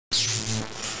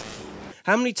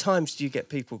How many times do you get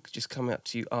people just coming up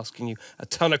to you asking you a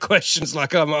ton of questions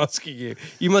like I'm asking you?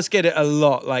 You must get it a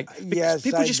lot. Like, yes,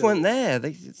 people just weren't there.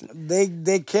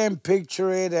 They can't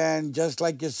picture it, and just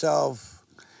like yourself,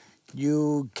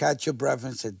 you catch your breath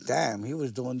and say, damn, he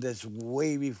was doing this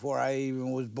way before I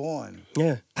even was born.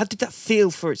 Yeah. How did that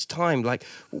feel for its time? Like,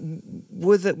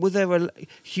 was there a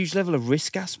huge level of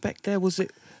risk aspect there? Was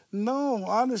it? No,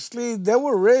 honestly, there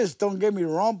were risks, don't get me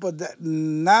wrong, but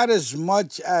not as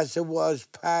much as it was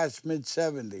past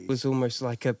mid-70s. It was almost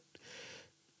like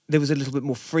there was a little bit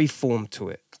more free form to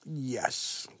it.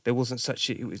 Yes. There wasn't such,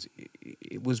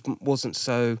 wasn't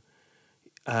so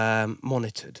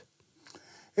monitored.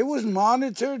 It was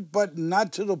monitored, but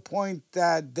not to the point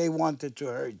that they wanted to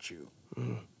hurt you.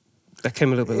 Mm. That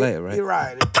came a little bit later, right? You're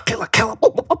right. Killa Kela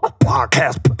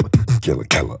podcast.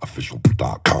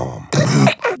 KillaKelaOfficial.com.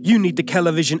 You need the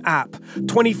Television app.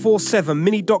 24/7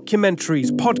 mini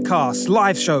documentaries, podcasts,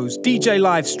 live shows, DJ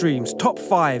live streams, top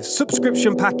fives,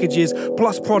 subscription packages,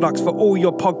 plus products for all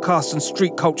your podcasts and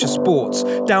street culture sports.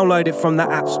 Download it from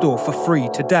the App Store for free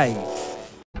today.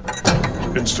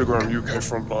 Instagram UK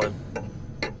Frontline.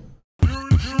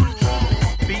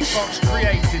 Beatbox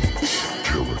created.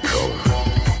 Killa Kela.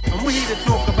 And we're here to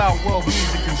talk about world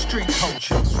music and street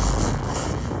culture.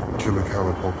 Killa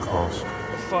Kela podcast.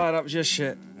 Fired up just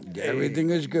shit. Everything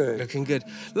is good. Looking good.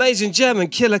 Ladies and gentlemen,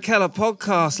 Killa Kela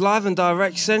podcast, live and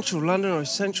direct, Central London, or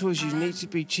as central as you need to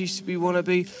be, choose to be, want to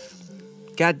be.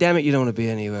 God damn it, you don't want to be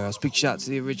anywhere else. Big shout out to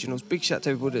the originals. Big shout out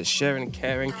to everybody that's sharing and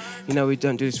caring. You know, we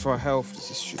don't do this for our health.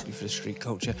 This is strictly for the street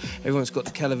culture. Everyone's got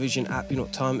the Television app. You know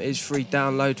what time it is. Free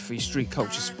download, free street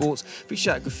culture sports. Big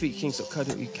shout out to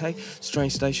graffitikings.co.uk,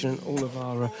 Strange Station, and all of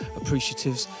our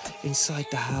appreciatives inside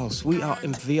the house. We are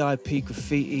in VIP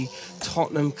Graffiti,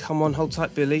 Tottenham. Come on, hold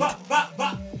tight, Billy.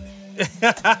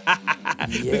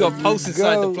 We got Pulse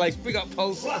inside the place. We got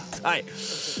Pulse tight.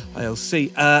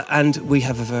 ILC. And we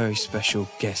have a very special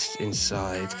guest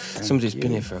inside. Somebody's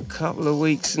been here for a couple of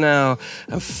weeks now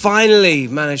and finally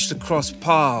managed to cross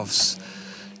paths.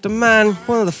 The man,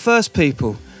 one of the first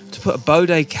people to put a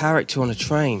Bode character on a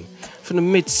train from the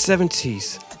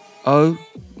mid-70s. Oh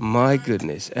my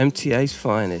goodness, MTA's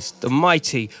finest, the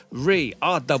mighty Ree,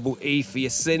 R-E-E for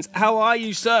your sins. How are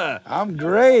you, sir? I'm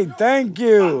great, thank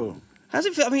you. How's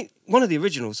it feel? I mean, one of the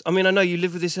originals. I mean, I know you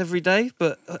live with this every day,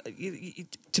 but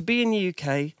to be in the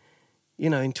UK, you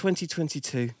know, in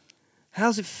 2022,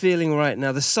 how's it feeling right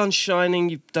now? The sun's shining.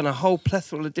 You've done a whole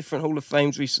plethora of different Hall of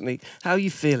Fames recently. How are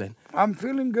you feeling? I'm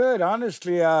feeling good,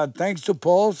 honestly. Thanks to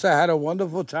Pulse, I had a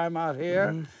wonderful time out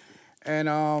here. And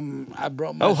I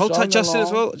brought my hold tight, Justin, along.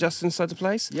 as well. Justin inside the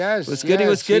place. Yes, what's goody?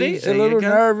 What's goody? He's a little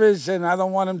nervous, and I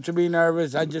don't want him to be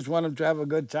nervous. I just want him to have a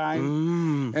good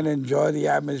time and enjoy the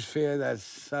atmosphere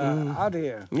that's out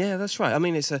here. Yeah, that's right. I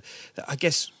mean, I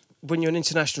guess when you're an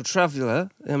international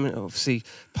traveller, I mean, obviously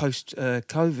post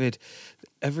COVID,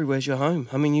 everywhere's your home.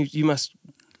 I mean, you must,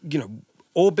 you know,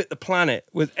 orbit the planet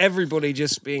with everybody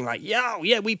just being like, yo,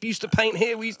 yeah, we used to paint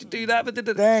here, we used to do that. But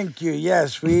thank you.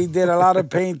 Yes, we did a lot of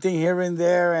painting here and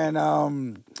there.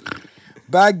 And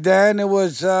back then it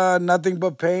was nothing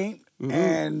but paint.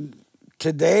 And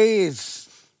today it's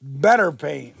better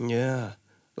paint. Yeah,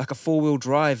 like a four-wheel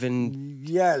drive. And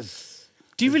yes.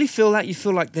 Do you really feel that? You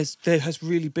feel like there has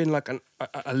really been like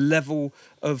a level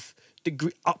of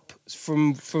degree up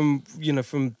from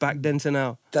back then to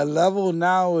now? The level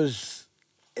now it's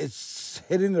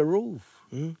hitting the roof.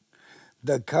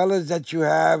 The colors that you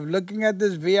have, looking at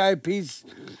this VIP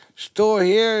store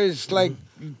here is like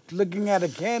looking at a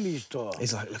candy store.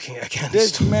 It's like looking at a candy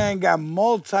store. This man got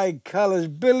multi-colors.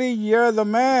 Billy, you're the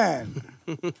man.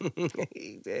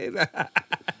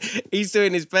 He's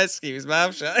doing his best to keep his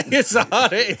mouth shut. It's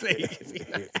hard.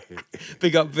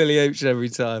 Big up Billy H every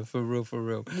time, for real, for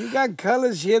real. You got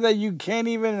colors here that you can't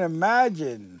even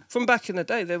imagine. From back in the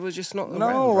day, there was just not around.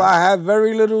 No, right? I have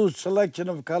very little selection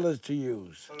of colors to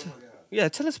use. Yeah,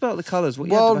 tell us about the colors.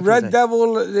 Well, Red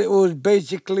Devil, it was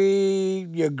basically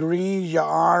your greens, your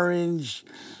orange,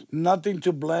 nothing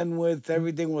to blend with.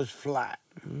 Everything was flat.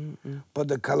 But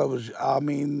the color was, I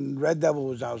mean, Red Devil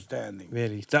was outstanding.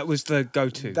 Really? That was the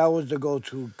go-to? That was the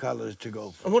go-to colors to go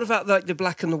for. And what about like the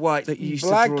black and the white that you used to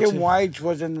draw to? Black and white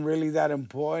wasn't really that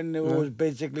important. It was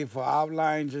basically for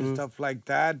outlines and stuff like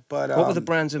that. But what were the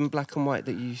brands in black and white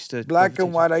that you used to? Black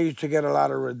and white, I used to get a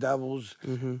lot of Red Devils.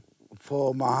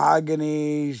 For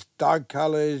mahoganies, dark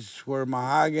colors were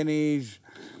mahoganies,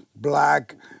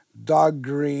 black, dark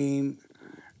green,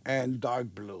 and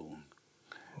dark blue.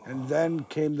 And then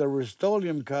came the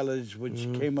Rust-Oleum colors, which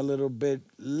came a little bit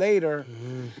later,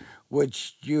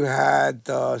 which you had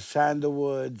the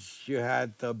sandalwoods, you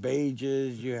had the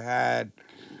beiges, you had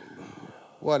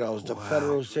What else? The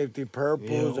Federal Safety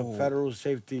Purples, Yeah. the Federal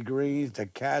Safety Greens, the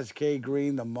Cascade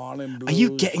Green, the Marlin Blues. Are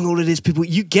you getting all of this, people?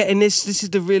 You getting this? This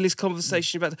is the realest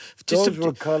conversation about. Those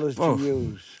were colors to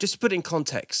use. Just to put it in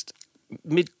context,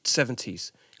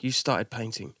 mid-70s, you started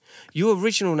painting. Your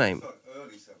original name.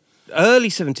 Early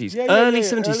 70s. Early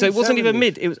 70s. So it wasn't even 70s.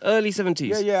 mid, it was early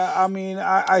 70s. Yeah. I mean,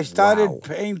 I started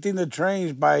painting the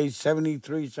trains by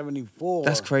 73, 74.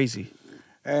 That's crazy.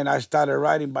 And I started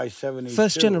writing by 72.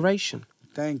 First generation.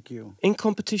 Thank you. In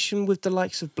competition with the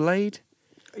likes of Blade?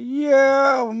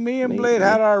 Yeah, me and Blade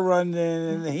had our run in,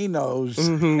 and he knows.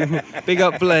 Big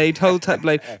up Blade, hold tight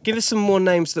Blade. Give us some more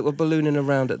names that were ballooning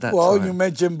around at that time. Well, you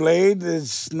mentioned Blade.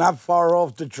 It's not far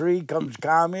off the tree comes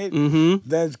Comet.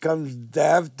 Then comes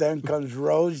Def. Then comes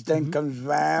Roach. Then comes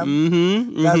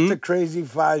Vam. That's the crazy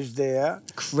fives there.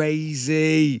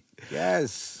 Crazy.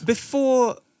 Yes.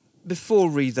 Before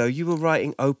Ree, though, you were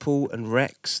writing Opal and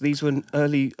Rex. These were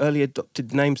early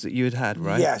adopted names that you had,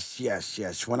 right?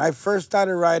 Yes. When I first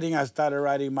started writing, I started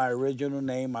writing my original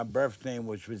name, my birth name,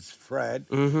 which was Fred.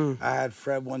 I had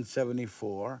Fred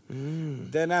 174.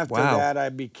 Then after that, I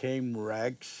became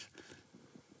Rex.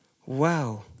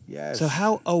 Wow. Yes. So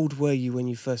how old were you when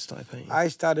you first started painting? I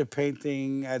started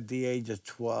painting at the age of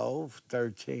 12,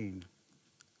 13.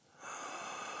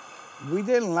 We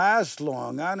didn't last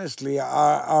long, honestly.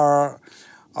 Our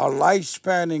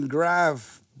lifespan in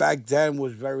graph back then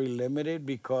was very limited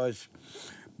because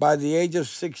by the age of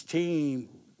 16,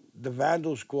 the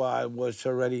Vandal Squad was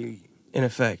already in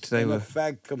effect. They were in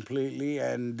effect completely,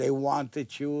 and they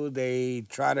wanted you. They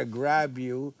try to grab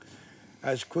you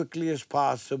as quickly as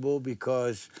possible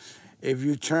because if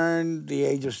you turn the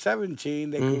age of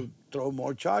 17, they could throw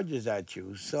more charges at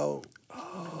you. So.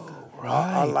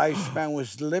 Our lifespan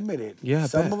was limited. Yeah,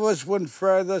 some of us went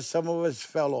further, some of us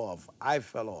fell off. I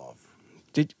fell off.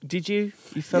 Did you?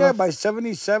 You fell off? Yeah, by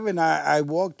 77, I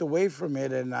walked away from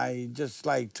it, and I just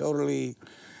like totally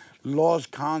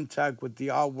lost contact with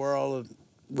the art world,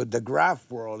 with the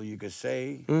graph world, you could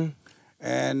say.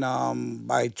 And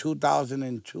by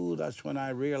 2002, that's when I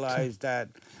realized that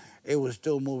it was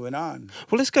still moving on.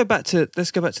 Well, let's go back to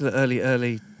the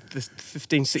early. The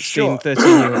 15, 16,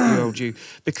 13-year-old you,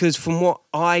 because from what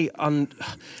and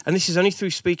this is only through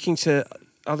speaking to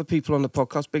other people on the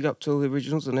podcast, big up to all the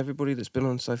originals and everybody that's been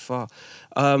on so far.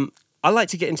 I like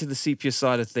to get into the sepia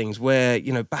side of things where,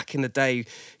 you know, back in the day,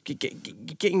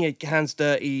 getting your hands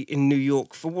dirty in New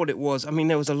York for what it was. I mean,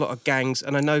 there was a lot of gangs,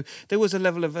 and I know there was a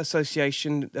level of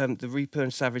association, the Reaper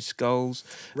and Savage Skulls,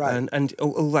 and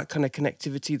all that kind of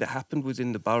connectivity that happened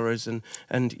within the boroughs, and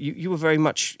you were very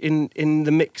much in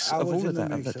the mix of all of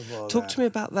that. Talk to me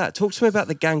about that. Talk to me about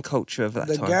the gang culture of that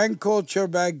time. The gang culture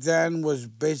back then was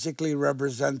basically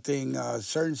representing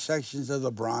certain sections of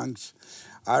the Bronx.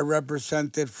 I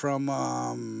represented from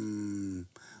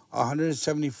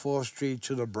 174th Street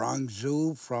to the Bronx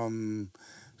Zoo, from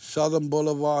Southern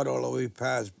Boulevard all the way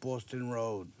past Boston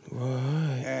Road.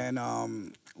 Right.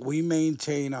 And we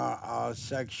maintained our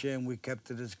section. We kept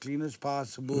it as clean as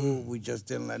possible. We just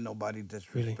didn't let nobody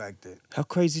disrespect it. How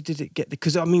crazy did it get?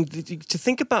 Because, I mean, to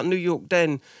think about New York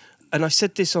then, and I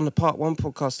said this on the Part 1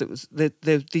 podcast, it was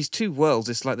these two worlds.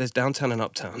 It's like there's downtown and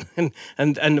uptown.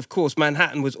 And of course,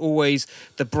 Manhattan was always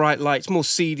the bright lights, more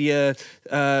seedier,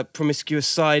 promiscuous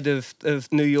side of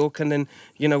New York. And then,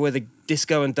 you know, where the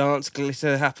disco and dance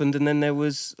glitter happened. And then there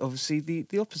was obviously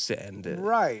the opposite end.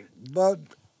 Right. But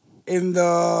in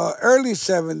the early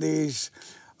 70s,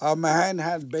 Manhattan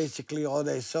had basically all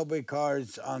their subway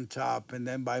cars on top, and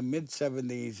then by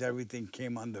mid-70s, everything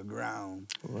came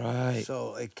underground. Right.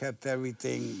 So it kept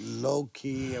everything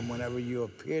low-key, and whenever you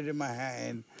appeared in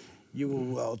Manhattan, you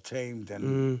were well-tamed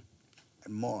and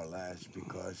more or less,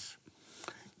 because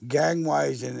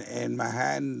gang-wise in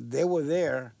Manhattan, they were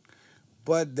there,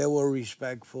 but they were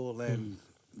respectful, and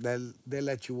they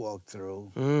let you walk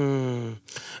through.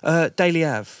 Daily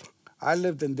Ave. I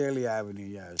lived in Daly Avenue,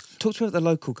 yes. Talk to me about the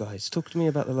local guys. Talk to me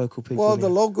about the local people. Well, the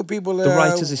local people... the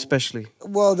writers especially.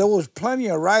 Well, there was plenty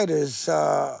of writers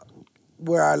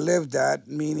where I lived at,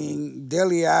 meaning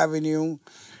Daly Avenue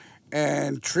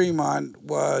and Tremont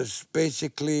was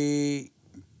basically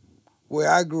where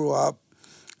I grew up,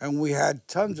 and we had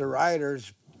tons of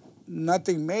writers.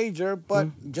 Nothing major, but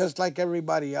just like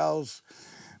everybody else,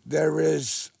 there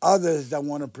is others that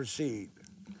want to proceed.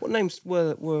 What names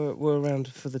were around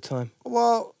for the time?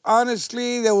 Well,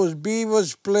 honestly, there was Beaver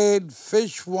Split,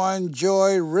 Fish One,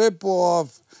 Joy, Rip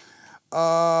Off,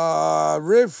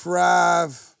 Riff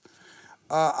Raff,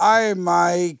 Iron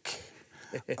Mike,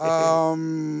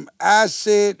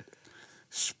 Acid,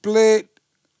 Split,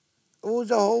 It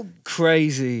was a whole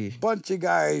Crazy. bunch of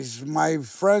guys. My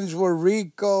friends were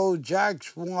Rico,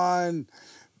 Jax One,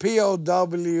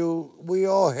 POW. We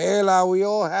all Hela. We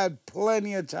all had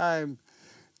plenty of time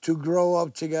to grow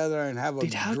up together and have a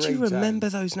great time. How do you remember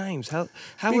those names? How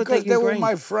were Because they they were ingrained?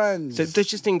 my friends. So they're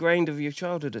just ingrained of your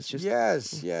childhood. It's just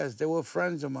Yes, yes, they were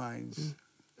friends of mine.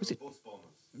 Was it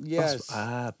Yes,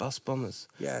 bus bombers?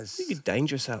 yes. It's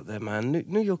dangerous out there, man.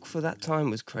 New York for that time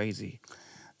was crazy.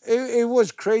 It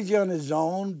was crazy on its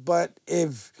own, but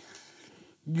if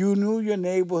you knew your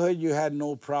neighborhood, you had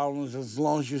no problems as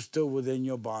long as you stood within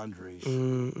your boundaries.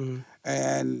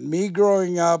 And me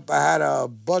growing up, I had a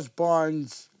Bus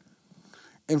Barnes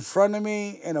in front of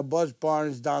me and a Bus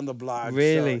Barnes down the block.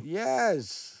 Really? So,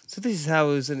 yes. So this is how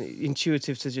it was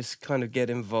intuitive to just kind of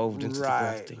get involved into the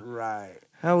graffiti. Right.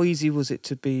 How easy was it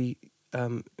to be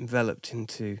enveloped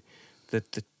into the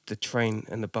train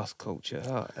and the bus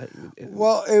culture?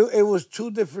 Well, it was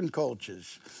two different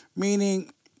cultures,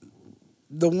 meaning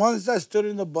the ones that stood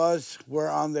in the bus were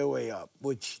on their way up,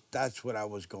 which that's what I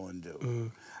was going to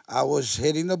do. I was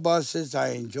hitting the buses. I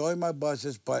enjoyed my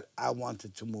buses, but I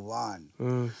wanted to move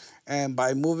on. And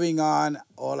by moving on,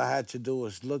 all I had to do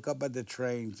was look up at the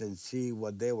trains and see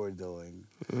what they were doing.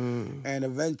 And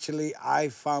eventually, I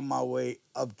found my way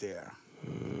up there.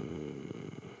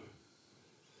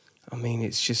 I mean,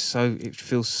 it's just so, it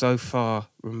feels so far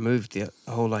removed, the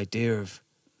whole idea of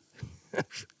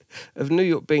New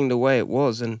York being the way it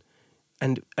was and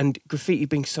graffiti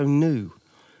being so new.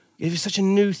 It was such a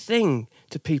new thing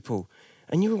to people.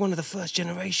 And you were one of the first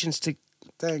generations to...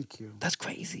 Thank you. That's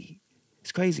crazy.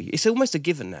 It's crazy. It's almost a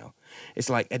given now. It's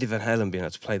like Eddie Van Halen being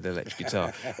able to play the electric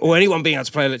guitar. Or anyone being able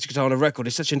to play electric guitar on a record.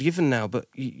 It's such a given now, but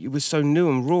it was so new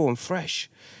and raw and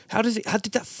fresh. How did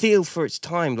that feel for its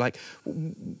time? Like,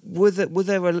 were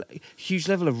there a huge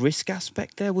level of risk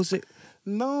aspect there? Was it...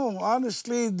 No,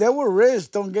 honestly, there were risks,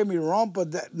 don't get me wrong,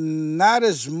 but not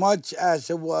as much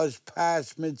as it was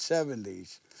past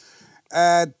mid-'70s.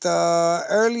 At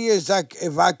earliest,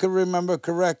 if I could remember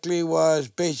correctly, was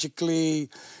basically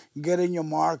getting your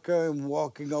marker and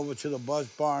walking over to the Bus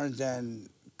Barnes and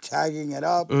tagging it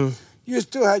up. You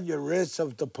still had your risks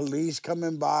of the police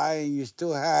coming by, and you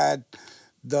still had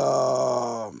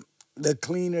the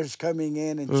cleaners coming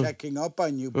in and checking up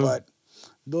on you, but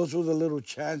those were the little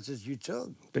chances you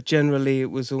took. But generally,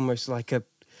 it was almost like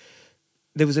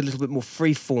there was a little bit more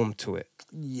free form to it.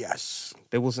 Yes.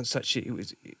 There wasn't such...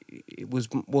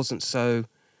 wasn't so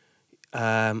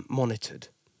monitored.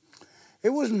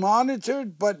 It was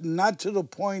monitored, but not to the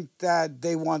point that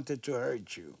they wanted to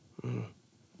hurt you.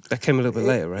 That came a little bit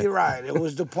later, right? You're right. It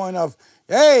was the point of,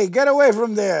 hey, get away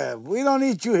from there. We don't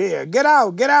need you here. Get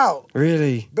out, get out.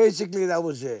 Really? Basically, that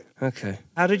was it. Okay.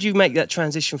 How did you make that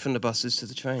transition from the buses to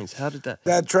the trains? How did that...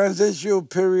 That transitional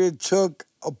period took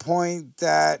a point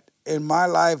that in my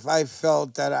life I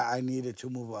felt that I needed to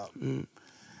move up.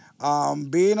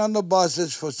 Being on the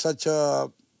buses for such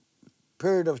a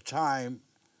period of time,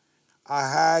 I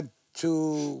had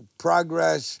to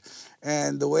progress,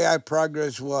 and the way I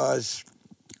progressed was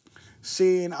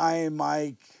seeing Iron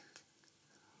Mike,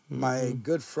 my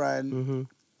good friend.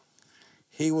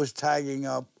 He was tagging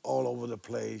up all over the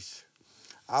place.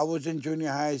 I was in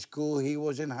junior high school. He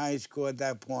was in high school at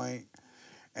that point,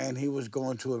 and he was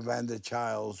going to Evander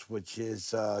Childs, which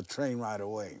is a train right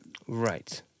away.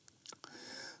 Right.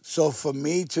 So for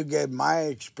me to get my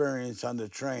experience on the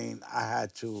train, I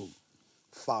had to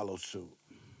follow suit.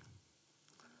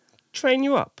 Train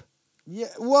you up? Yeah,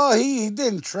 well, he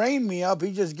didn't train me up.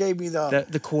 He just gave me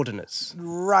the coordinates.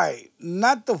 Right.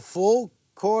 Not the full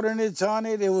coordinates on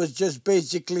it. It was just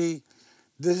basically,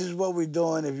 this is what we're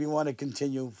doing. If you want to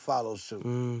continue, follow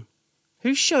suit.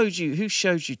 Who showed you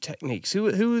techniques? Who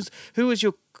was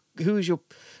your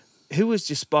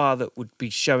spar that would be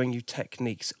showing you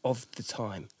techniques of the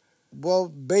time? Well,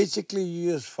 basically,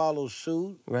 you just follow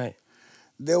suit. Right.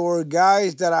 There were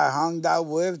guys that I hung out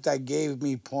with that gave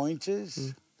me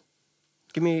pointers.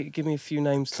 Give me a few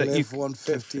names. Cliff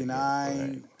 159,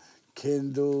 right.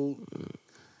 Kindle,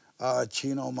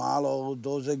 Chino Malo.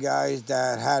 Those are guys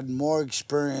that had more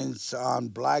experience on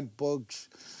black books.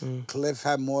 Cliff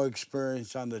had more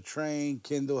experience on the train.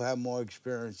 Kindle had more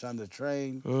experience on the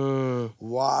train.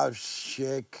 Wav,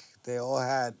 Schick, they all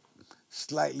had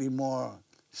slightly more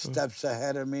steps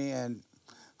ahead of me, and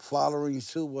following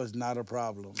suit was not a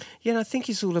problem. Yeah, and I think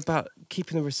it's all about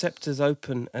keeping the receptors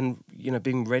open and,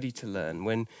 being ready to learn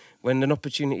when an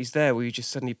opportunity's there where you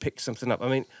just suddenly pick something up. I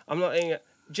mean, I'm not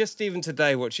just even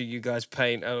today watching you guys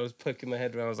paint, I was poking my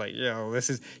head around, I was like, yo,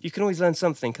 you can always learn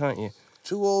something, can't you?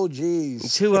 Two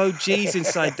OGs. Two OGs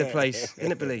inside the place,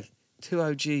 isn't it, Billy? Two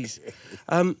OGs.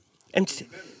 MTA.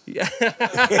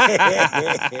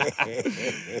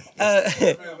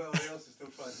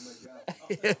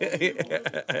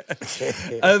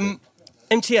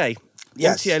 MTA.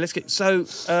 Yes. MTA. Let's get. So,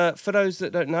 for those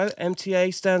that don't know,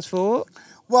 MTA stands for.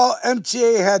 Well,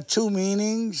 MTA had two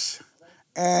meanings,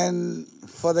 and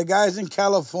for the guys in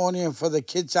California and for the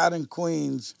kids out in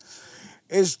Queens,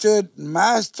 it stood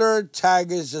Master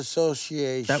Taggers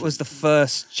Association. That was the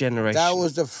first generation. That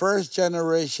was the first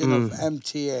generation of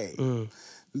MTA.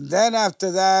 Then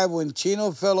after that, when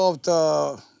Chino fell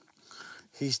off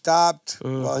he stopped.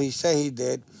 Well, he said he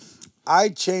did. I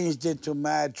changed it to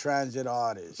Mad Transit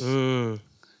Artists. And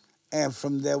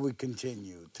from there we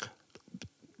continued.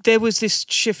 There was this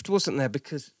shift, wasn't there?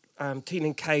 Because Teen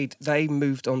and Cade, they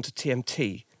moved on to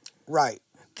TMT. Right.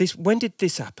 When did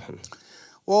this happen?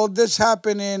 Well, this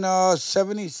happened in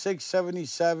 76,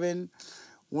 77,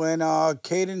 when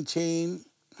Cade and Teen,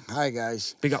 hi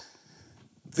guys. Big up.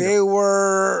 They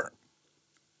were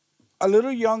a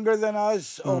little younger than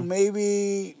us, or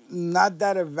maybe not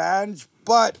that advanced,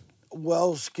 but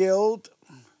well-skilled.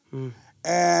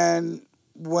 And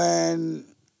when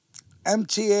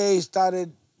MTA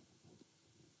started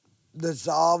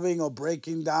dissolving or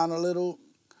breaking down a little,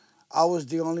 I was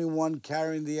the only one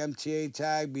carrying the MTA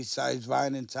tag besides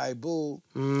Vine and Taboo.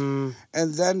 And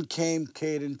then came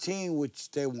Cade and Teen, which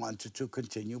they wanted to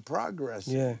continue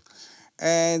progressing. Yeah.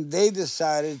 And they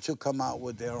decided to come out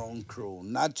with their own crew.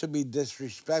 Not to be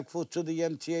disrespectful to the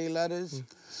MTA letters,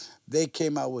 they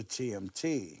came out with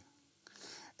TMT.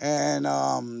 And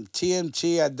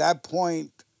TMT, at that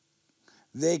point,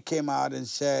 they came out and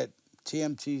said,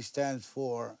 TMT stands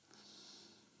for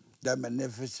the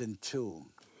Magnificent Two.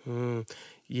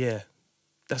 Yeah.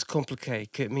 That's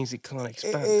complicated. It means it can't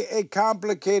expand. It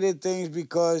complicated things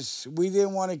because we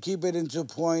didn't want to keep it into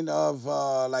point of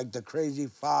like the Crazy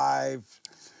Five.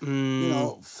 You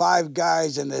know, 5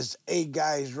 guys and there's 8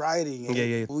 guys riding it.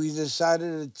 Yeah. We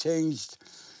decided to change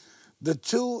the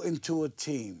 2 into a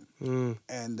team.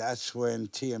 And that's when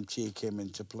TMT came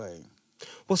into play.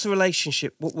 What's the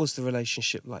relationship? What was the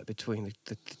relationship like between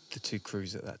the two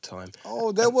crews at that time?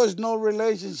 Oh, there was no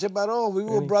relationship at all. We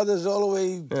were brothers all the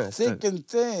way thick and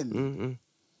thin.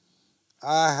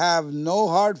 I have no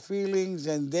hard feelings,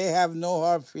 and they have no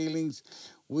hard feelings.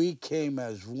 We came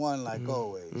as one, like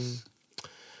always.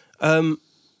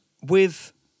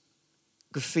 With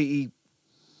graffiti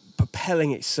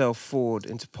propelling itself forward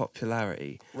into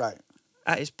popularity, Right.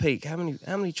 at its peak, how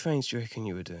many trains do you reckon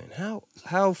you were doing?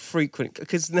 How frequent?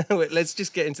 Because now let's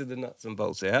just get into the nuts and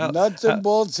bolts here. Nuts and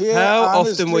bolts here. How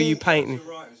honestly, often were you painting?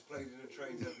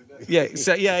 Yeah.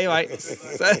 So yeah, right.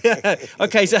 So,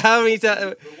 okay. So how many?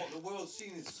 But what the world's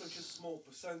seen is such a small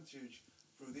percentage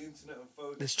through the internet and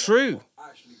photos. It's true. What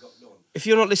actually got done. If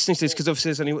you're not listening to this, because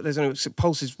obviously there's only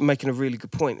Pulse is making a really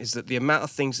good point, is that the amount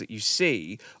of things that you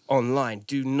see online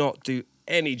do not do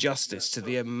any justice to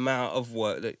the amount of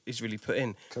work that is really put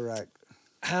in. Correct.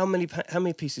 How many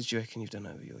pieces do you reckon you've done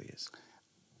over your years?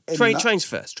 Trains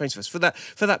first for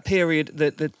that period,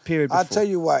 the period before. I'll tell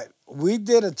you what, we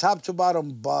did a top to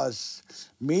bottom bus.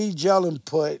 Me, Gel, and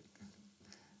Put.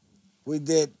 We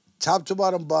did top to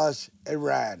bottom bus. It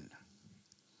ran.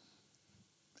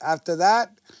 After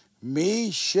that, me,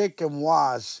 Schick, and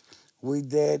Was, we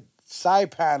did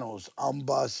side panels on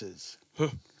buses.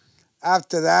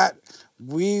 After that,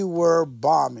 we were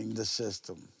bombing the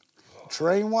system.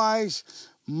 Train-wise,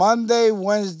 Monday,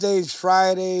 Wednesdays,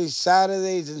 Fridays,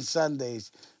 Saturdays, and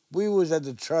Sundays, we was at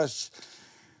the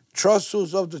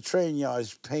trestles of the train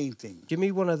yards painting. Give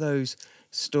me one of those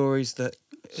stories that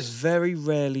is very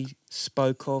rarely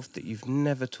spoke of, that you've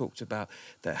never talked about,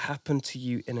 that happened to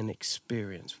you in an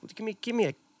experience. Give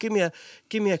me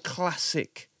a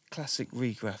classic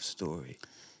regraph story.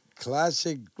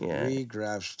 Classic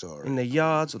regraph story. In the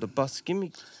yards or the bus.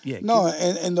 In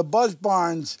the bus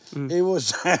barns, it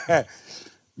was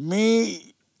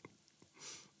me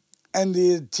and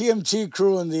the TMT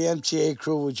crew and the MTA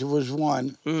crew, which was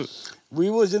one. We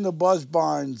was in the bus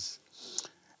barns,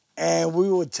 and we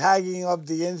were tagging up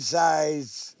the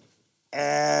insides.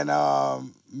 And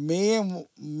me and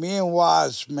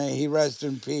Was, may he rest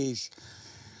in peace,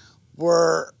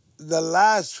 were the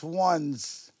last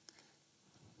ones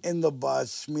in the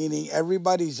bus, meaning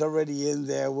everybody's already in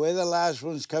there. We're the last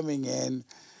ones coming in.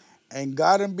 And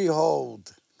God and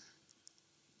behold,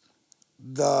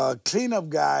 the cleanup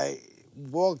guy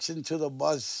walks into the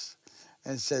bus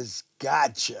and says,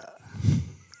 "Gotcha."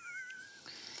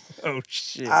 Oh,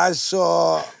 shit. I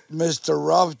saw Mr.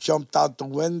 Ruff jumped out the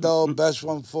window, Best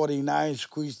 149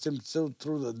 squeezed him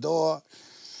through the door.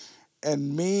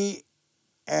 And me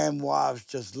and Wobbs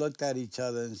just looked at each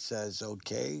other and says,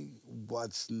 okay,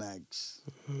 what's next?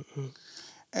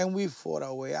 And we fought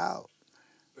our way out.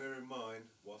 Bear in mind,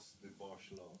 what's the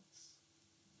martial arts?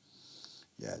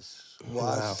 Yes.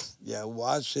 Wow. Yeah,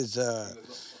 Wash is He was not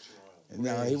fucking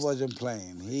around. no, he wasn't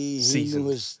playing. He knew Seasoned.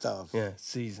 his stuff. Yeah,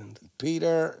 seasoned.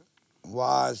 Peter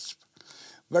Wasp,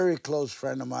 very close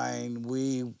friend of mine.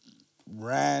 We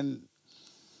ran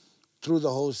through the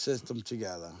whole system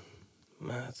together.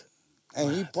 Mad.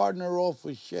 And he partnered off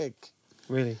with Schick,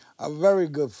 Really? a very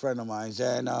good friend of mine.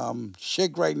 And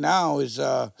Schick right now is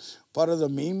part of the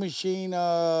Mean Machine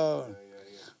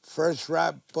first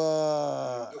rap.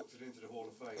 Inducted into the Hall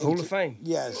of Fame. Hall of Fame?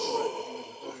 Yes.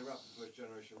 Early rap,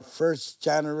 First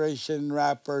generation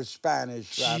rapper,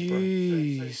 Spanish rapper.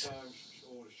 Jeez. Same time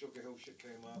all the Sugar Hill shit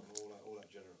came out and all that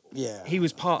generation. Yeah. He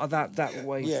was part of that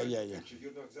wave. Yeah. You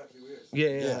know exactly who he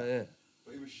is. Yeah.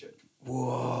 But he was shit.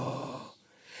 Whoa.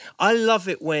 I love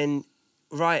it when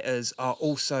writers are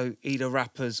also either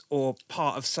rappers or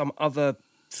part of some other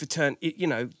fraternity, you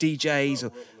know, DJs or...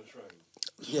 On the train.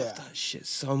 Yeah. That shit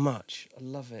so much. I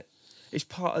love it. It's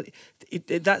part of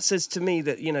it. That says to me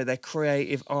that, you know, their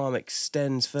creative arm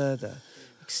extends further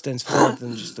than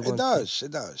just the one. It does.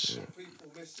 What people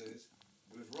miss is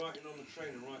it was writing on the train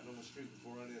and writing on the street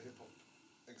before any of hip hop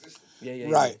existed. Yeah.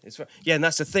 Right. It's right. Yeah, and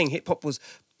that's the thing. Hip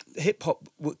hop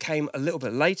came a little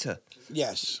bit later.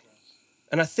 Yes.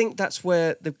 And I think that's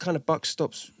where the kind of buck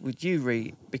stops with you,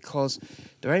 Ree, because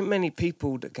there ain't many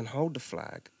people that can hold the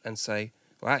flag and say,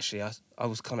 well, actually, I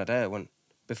was kind of there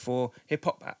before hip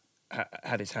hop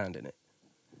had its hand in it.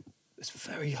 It's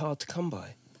very hard to come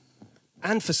by.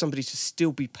 And for somebody to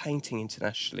still be painting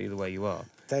internationally the way you are.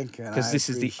 Thank you. Because this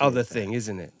is the other thing,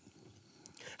 isn't it?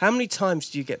 How many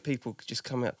times do you get people just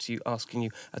coming up to you asking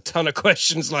you a ton of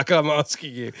questions like I'm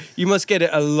asking you? You must get it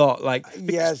a lot. Like,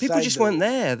 Yes, people I just do. weren't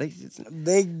there.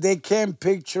 They can't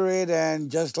picture it,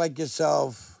 and just like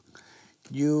yourself,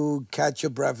 you catch your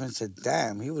breath and say,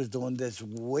 damn, he was doing this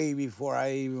way before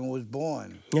I even was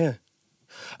born. Yeah.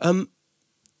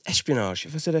 Espionage.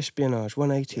 If I said espionage,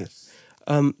 180. Yes.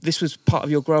 This was part of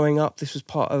your growing up. This was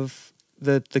part of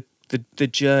the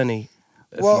journey.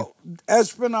 Well,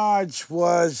 Espionage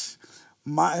was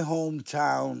my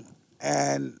hometown,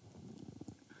 and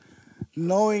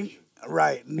knowing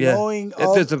that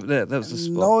was the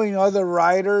spot. knowing other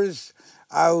writers,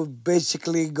 I would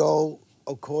basically go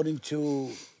according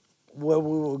to where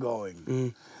we were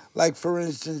going. Like, for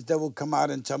instance, they would come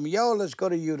out and tell me, yo, let's go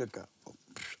to Utica.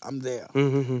 I'm there.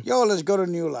 Yo, let's go to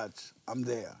New Lots. I'm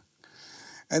there.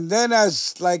 And then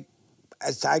as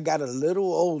I got a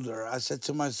little older, I said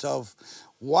to myself,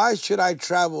 why should I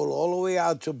travel all the way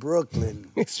out to Brooklyn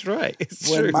It's right. It's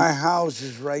when true. my house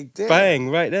is right there? Bang,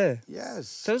 right there. Yes.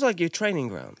 So it was like your training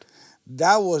ground.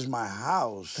 That was my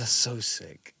house. That's so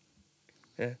sick.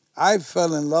 Yeah. I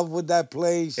fell in love with that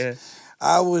place. Yeah.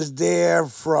 I was there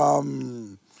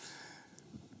from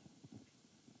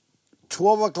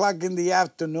 12 o'clock in the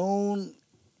afternoon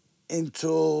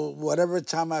until whatever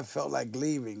time I felt like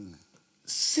leaving.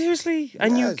 Seriously?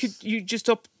 And Yes. you just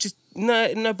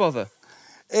no bother.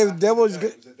 If there was It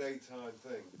was a daytime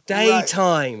thing.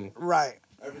 Daytime. right.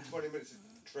 Every 20 minutes,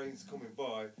 a train's coming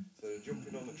by, so they're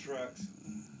jumping on the tracks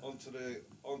onto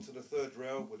the third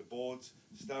rail with the boards,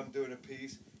 stand doing a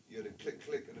piece. You had a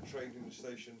click of the train in the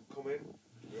station come in.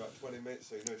 You're at 20 minutes,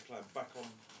 so you know to climb back on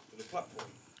to the platform.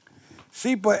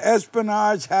 See, but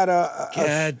Espionage had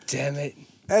God damn it.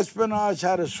 Espionage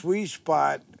had a sweet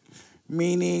spot,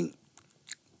 meaning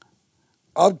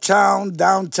uptown,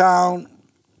 downtown,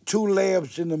 2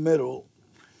 layups in the middle,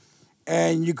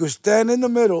 and you could stand in the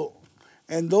middle,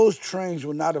 and those trains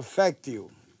would not affect you.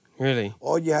 Really?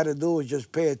 All you had to do was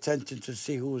just pay attention to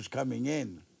see who was coming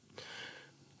in.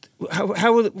 What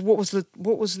were the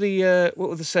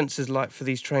sensors like for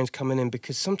these trains coming in?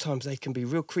 Because sometimes they can be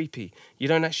real creepy. You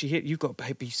don't actually hit. You've got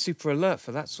to be super alert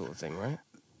for that sort of thing, right?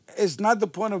 It's not the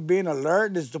point of being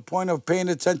alert. It's the point of paying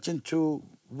attention to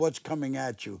what's coming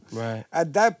at you. Right.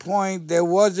 At that point, there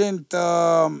wasn't.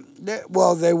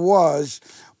 There was,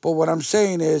 but what I'm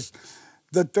saying is,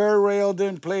 the third rail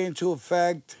didn't play into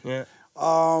effect. Yeah.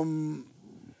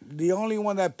 The only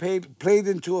one that played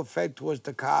into effect was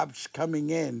the cops coming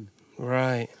in.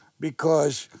 Right.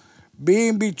 Because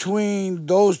being between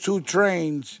those 2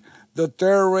 trains, the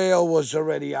third rail was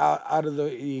already out of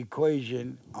the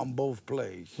equation on both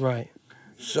plays. Right.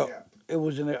 So it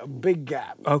was in a big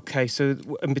gap. Okay. So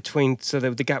in between, so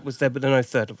the gap was there, but no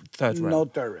third round. No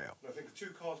third rail. I think 2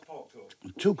 cars parked up,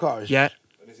 2 cars. Yeah.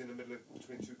 and it's in the middle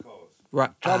between 2 cars.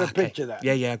 Right. Try to okay. picture that.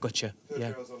 Yeah. Gotcha. Third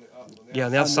Yeah. rail's on Yeah,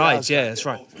 on the On the outsides. Yeah, outside. that's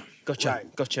right. Gotcha.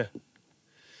 Right. Gotcha.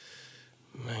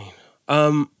 Man.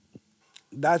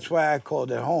 That's why I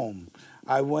called it home.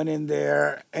 I went in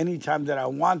there anytime that I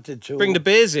wanted to. Bring the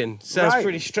beers in. Sounds Right.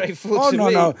 pretty straightforward Oh, to no,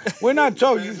 me. no. We're not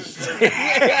talking. So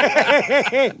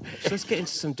let's get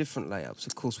into some different layups.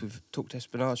 Of course, we've talked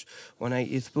Espionage,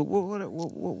 180th, but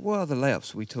what other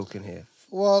layups are we talking here?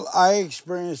 Well, I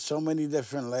experienced so many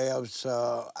different layups.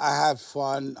 I had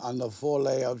fun on the 4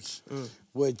 layups,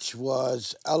 which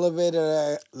was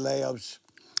elevator layups.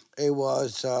 It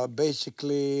was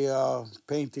basically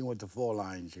painting with the 4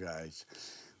 lines, guys,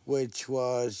 which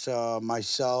was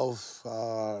myself,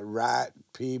 Rat,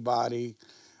 Peabody,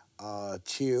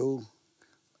 Chew.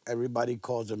 Everybody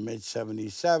calls him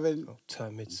Mid-77. Oh,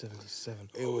 time mid-77.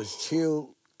 It was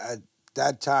Chew at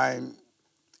that time,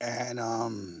 and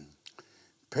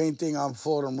painting on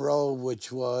Fordham Road,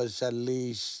 which was at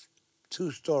least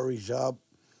 2 stories up,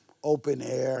 open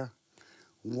air,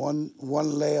 one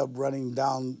layup running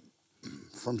down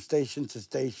from station to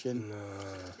station.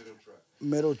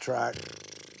 Middle track.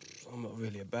 I'm not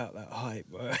really about that height,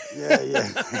 but Yeah, yeah.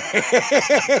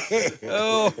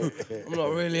 oh, I'm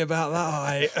not really about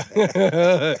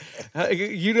that height.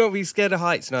 You don't be scared of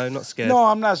heights, no? I'm not scared. No,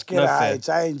 I'm not scared No of fair. heights.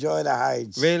 I enjoy the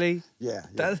heights. Really? Yeah.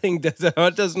 That thing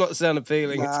does not sound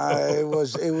appealing at Nah, all.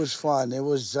 it was fun. It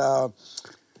was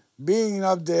being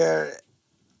up there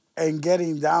and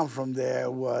getting down from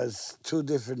there was 2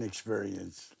 different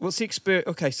experiences. What's the experience?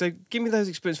 Okay, so give me those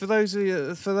experiences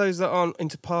for those that aren't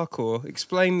into parkour.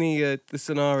 Explain the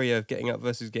scenario of getting up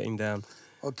versus getting down.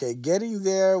 Okay, getting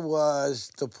there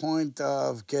was the point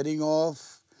of getting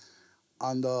off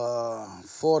on the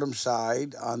Fordham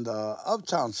side, on the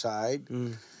Uptown side,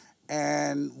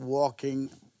 and walking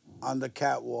on the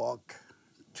catwalk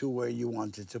to where you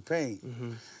wanted to paint.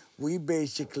 We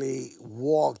basically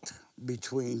walked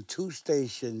between 2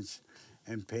 stations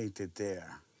and painted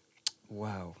there.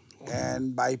 Wow.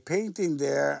 And by painting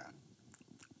there,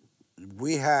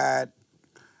 we had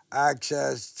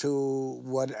access to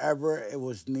whatever it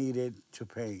was needed to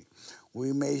paint.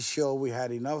 We made sure we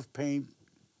had enough paint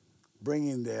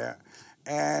bringing there,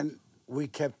 and we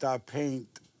kept our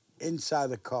paint inside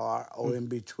the car or in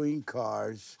between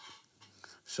cars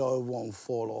so it won't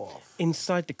fall off.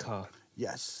 Inside the car.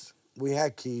 Yes. We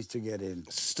had keys to get in.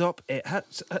 Stop it.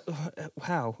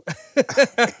 How?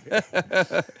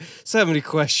 So many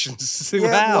questions.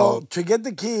 Yeah, How? well, to get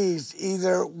the keys,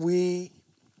 either we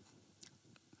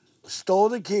stole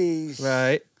the keys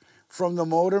Right. from the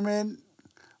motorman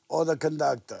or the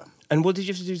conductor. And what did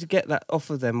you have to do to get that off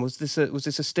of them? Was this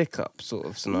a stick up sort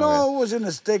of scenario? No, it wasn't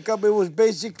a stick up. It was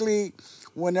basically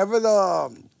whenever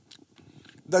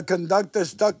the conductor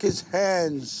stuck his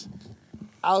hands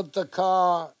out the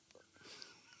car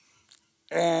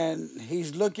and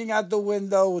he's looking out the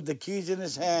window with the keys in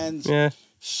his hands, Yeah.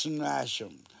 smash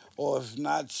him. Or if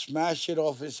not, smash it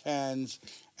off his hands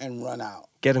and run out.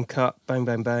 Get them cut. Bang,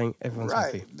 bang, bang. Everyone's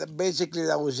Right. happy. Basically,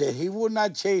 that was it. He would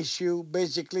not chase you.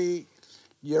 Basically,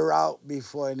 you're out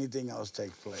before anything else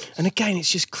takes place. And again, it's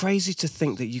just crazy to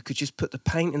think that you could just put the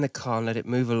paint in the car and let it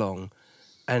move along,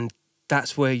 and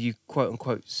that's where you quote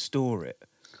unquote store it.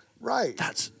 Right.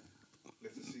 That's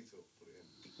Lift the seat up, put it in.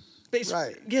 but it's,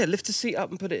 Right. Yeah, lift the seat up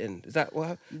and put it in. Is that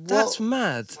what? That's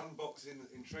mad. Sandbox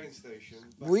in train station.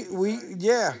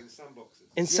 Yeah. In sandboxes.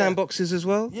 In Yeah. sandboxes as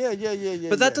well. Yeah.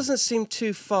 But that doesn't seem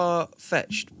too far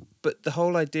fetched. But the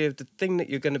whole idea of the thing that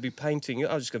you're going to be painting,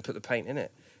 I'm just going to put the paint in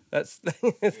it. That's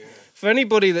for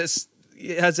anybody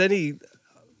has any,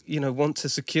 want to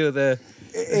secure their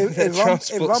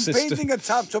transport if I'm system. painting a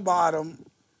top to bottom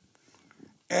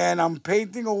and I'm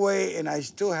painting away and I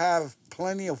still have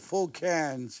plenty of full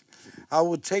cans, I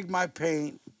would take my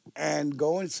paint and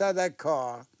go inside that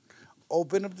car,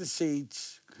 open up the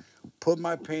seats, put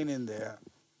my paint in there,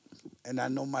 and I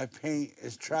know my paint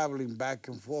is traveling back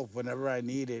and forth whenever I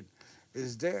need it.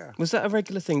 Is there. Was that a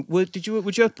regular thing? Would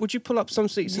you pull up some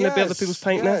seats and there'd be other people's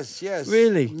paint there? Yes.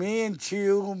 Really? Me and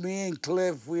Chew, me and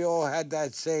Cliff, we all had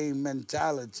that same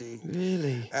mentality.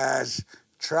 Really? As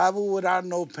travel without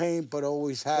no paint, but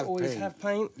always have Always paint. have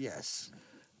paint? Yes.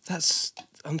 That's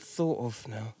unthought of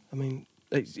now. I mean,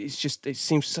 it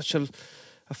seems such a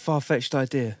far-fetched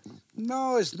idea.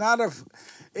 No, it's not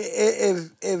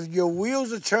if your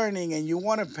wheels are turning and you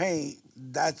want to paint,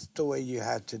 that's the way you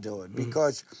have to do it.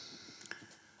 Because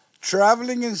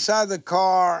traveling inside the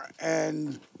car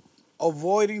and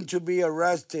avoiding to be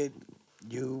arrested,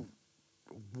 you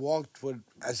walked with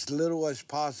as little as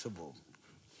possible.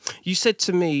 You said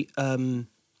to me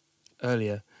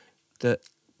earlier that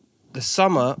the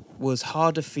summer was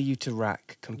harder for you to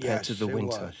rack compared to the it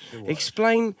winter. was.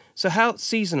 Explain, so how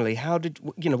seasonally, how did,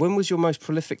 when was your most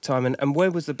prolific time and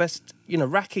where was the best,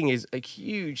 racking is a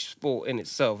huge sport in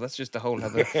itself. That's just a whole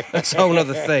other, that's a whole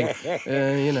other thing,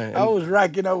 I was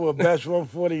racking up with Best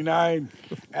 149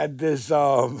 at this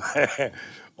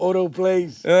auto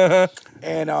place.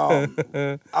 And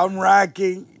I'm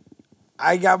racking,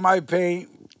 I got my paint,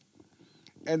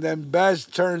 and then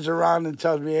Best turns around and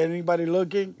tells me, anybody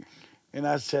looking? And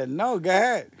I said, no, go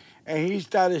ahead. And he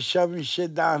started shoving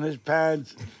shit down his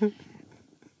pants.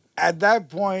 At that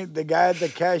point, the guy at the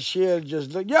cashier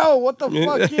just looked, yo, what the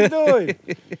fuck you doing?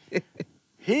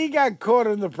 He got caught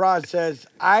in the process.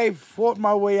 I fought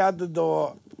my way out the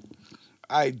door.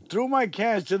 I threw my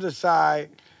cans to the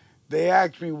side. They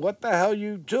asked me, what the hell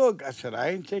you took? I said, I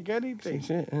ain't take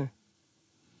anything.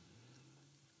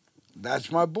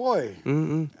 That's my boy.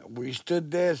 We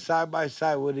stood there side by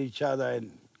side with each other,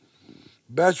 and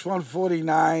Best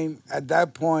 149 at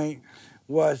that point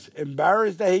was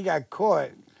embarrassed that he got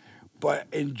caught, but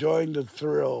enjoying the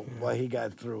thrill what he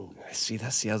got through. See,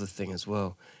 that's the other thing as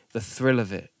well. The thrill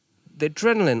of it. The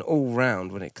adrenaline all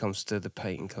round when it comes to the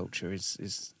painting culture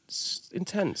is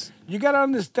intense. You got to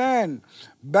understand,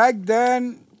 back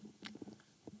then,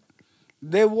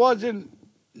 there wasn't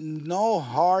no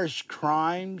harsh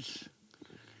crimes,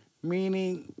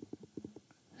 meaning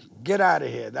get out of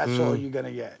here. That's all you're going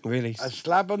to get. Really? A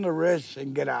slap on the wrist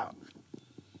and get out.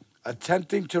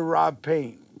 Attempting to rob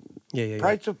paint. Yeah.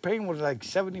 Price of paint was like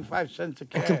 75 cents a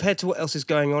can. And compared to what else is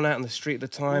going on out in the street at the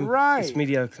time, Right. It's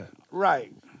mediocre.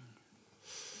 Right.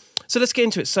 So let's get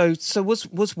into it. So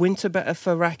was winter better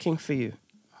for racking for you?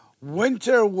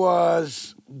 Winter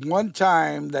was one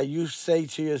time that you say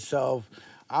to yourself,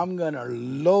 I'm going to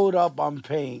load up on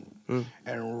paint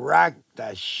and rack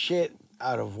that shit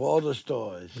out of all the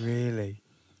stores. Really?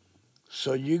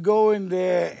 So you go in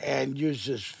there and you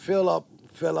just fill up,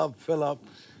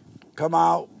 come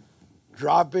out,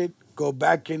 drop it, go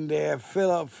back in there,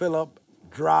 fill up,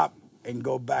 drop, and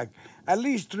go back. At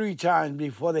least 3 times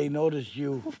before they notice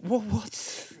you.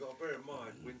 What? You got to bear in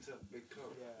mind, winter, big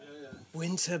coat.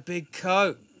 Winter big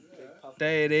coat.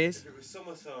 There it is. If it was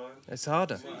summertime, It's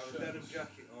harder. you might have a denim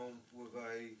jacket on with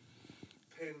a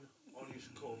pin on your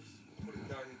cuffs, put it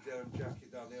down your denim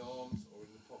jacket, down the arms or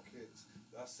in the pockets.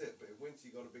 That's it. But in winter,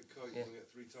 you got a big coat, you're going to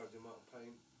get 3 times the amount of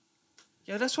paint.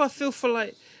 Yeah, that's why I feel for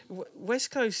like West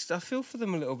Coast. I feel for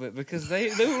them a little bit because they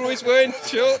were always wearing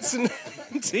shorts and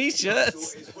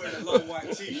t-shirts. It's wearing a long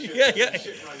white t-shirt. Yeah.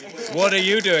 What are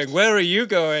you doing? Where are you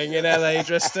going in LA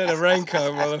dressed in a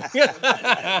raincoat?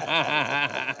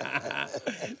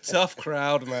 Tough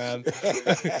crowd, man.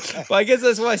 But I guess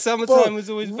that's why summertime was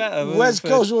always better. West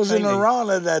Coast wasn't painting. around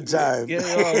at that time.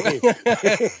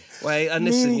 Yeah. Wait, and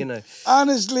listen,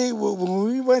 Honestly, when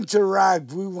we went to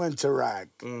rack,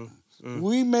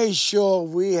 we made sure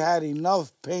we had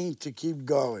enough paint to keep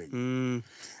going.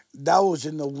 That was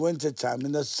in the wintertime.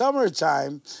 In the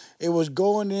summertime, it was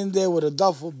going in there with a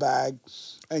duffel bag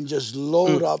and just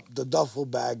load up the duffel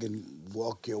bag and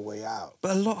walk your way out.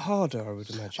 But a lot harder, I would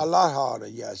imagine. A lot harder,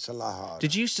 yes, a lot harder.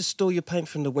 Did you used to store your paint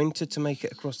from the winter to make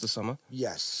it across the summer?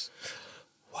 Yes.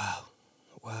 Wow.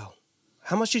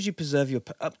 How much did you preserve your...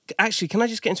 actually, can I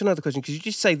just get into another question? Because you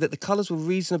just say that the colours were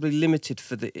reasonably limited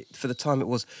for the time it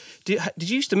was. Did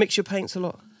you used to mix your paints a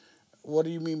lot? What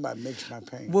do you mean by mix my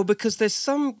paint? Well, because there's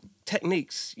some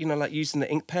techniques, like using the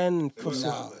ink pen and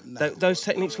crossing... Those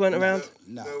techniques weren't around?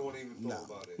 No. No one even thought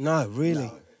about it. No,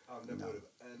 really? I've never heard of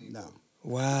anything. No.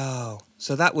 Wow.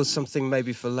 So that was something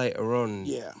maybe for later on.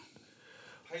 Yeah.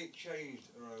 Paint changed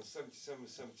around 77,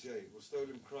 78. Well,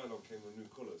 Stolen Krylon came with new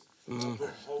colours. A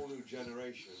whole new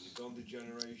generation, the Gondi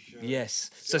generation. Yes.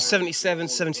 So 77,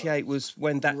 78 was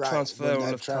when that transfer when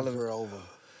that of colour... transfer over.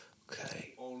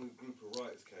 Okay. Whole new group of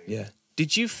writers came. Yeah.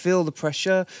 Did you feel the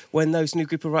pressure when those new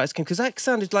group of writers came? Because that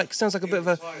sounds like a bit of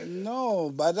a... No,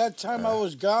 by that time I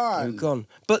was gone. Gone.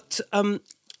 But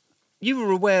you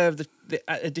were aware of the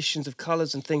additions of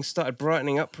colours and things started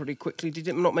brightening up pretty quickly. Did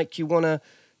it not make you want to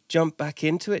jump back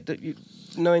into it,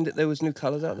 knowing that there was new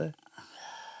colours out there?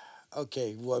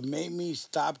 Okay, what made me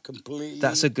stop completely...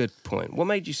 That's a good point. What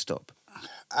made you stop?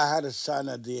 I had a son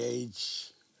at the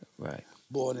age... Right.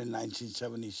 Born in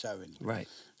 1977. Right.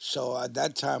 So at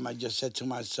that time, I just said to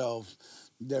myself,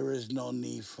 there is no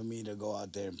need for me to go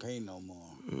out there and paint no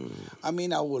more. I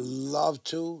mean, I would love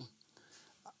to.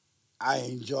 I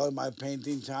enjoy my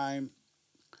painting time.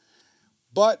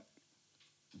 But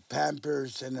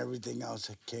Pampers and everything else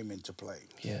came into play.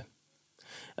 Yeah.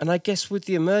 And I guess with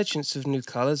the emergence of new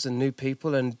colours and new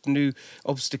people and new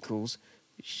obstacles,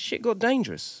 shit got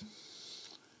dangerous.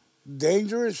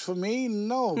 Dangerous for me?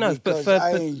 No, No, because but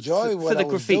I enjoy what I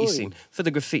was graffiti doing. scene. For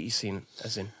the graffiti scene,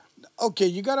 as in. Okay,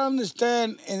 you got to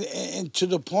understand, and to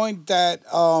the point that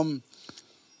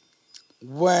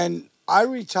when I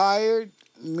retired,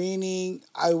 meaning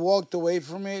I walked away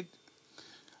from it,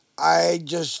 I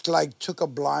just like took a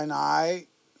blind eye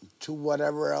to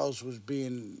whatever else was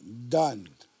being done.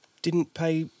 Didn't.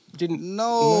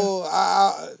 No,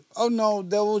 oh no,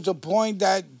 there was a point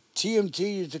that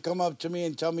TMT used to come up to me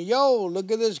and tell me, yo,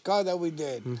 look at this car that we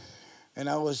did. And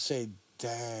I would say,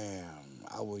 damn,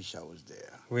 I wish I was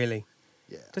there. Really?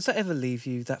 Yeah. Does that ever leave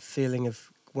you, that feeling of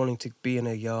wanting to be in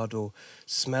a yard or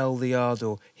smell the yard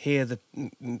or hear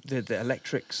the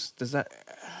electrics? Does that...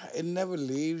 It never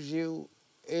leaves you.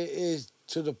 It is,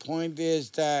 to the point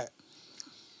is that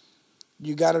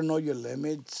you got to know your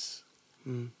limits.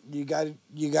 You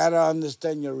got to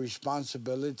understand your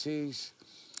responsibilities.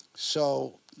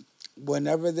 So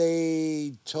whenever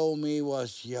they told me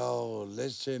was, yo,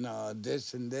 listen,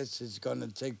 this and this is going to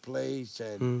take place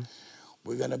and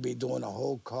we're going to be doing a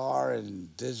whole car and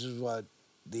this is what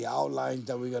the outlines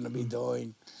that we're going to be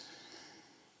doing,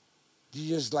 you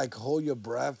just like hold your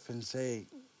breath and say,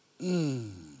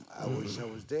 I wish I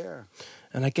was there.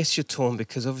 And I guess you're torn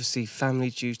because obviously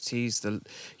family duties,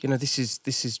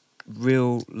 this is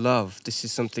real love. This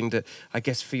is something that I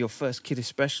guess for your first kid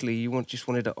especially, you just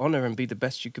wanted to honour and be the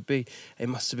best you could be. It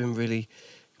must have been really,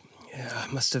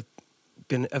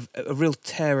 a real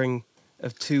tearing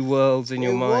of two worlds in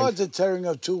your mind. It was a tearing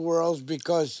of two worlds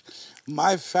because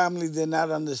my family did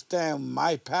not understand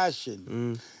my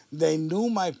passion. They knew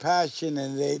my passion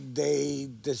and they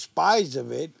despised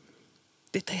of it.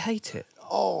 Did they hate it?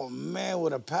 Oh, man,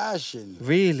 with a passion.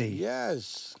 Really?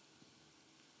 Yes.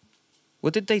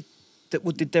 Well, did they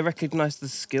recognise the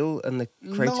skill and the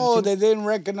creativity? No, they didn't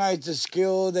recognize the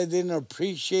skill. They didn't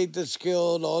appreciate the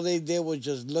skill. All they did was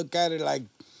just look at it like,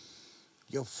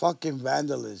 you're fucking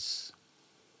vandalists.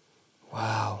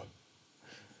 Wow.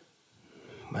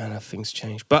 Man, how things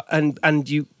changed. But and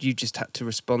you just had to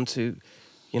respond to,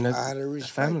 I had to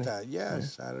respect that.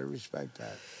 Yes, yeah. I had to respect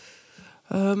that.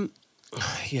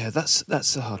 Yeah, that's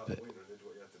the hard bit.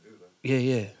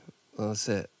 Yeah. Well, that's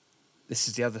it. This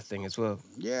is the other thing as well.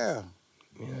 Yeah.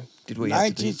 Did what you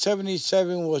had to do.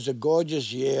 1977 was a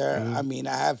gorgeous year. I mean,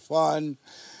 I had fun.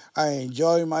 I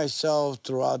enjoyed myself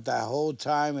throughout that whole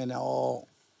time and all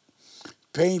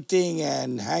painting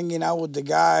and hanging out with the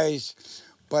guys.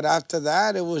 But after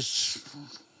that, it was...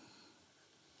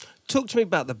 Talk to me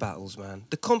about the battles, man.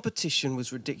 The competition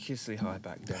was ridiculously high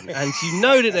back then. And you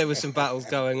know that there were some battles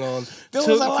going on. There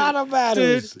was a lot of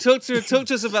battles. Dude, talk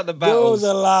to us about the There battles. was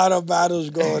a lot of battles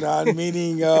going on,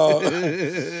 meaning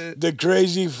the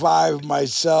Crazy Five,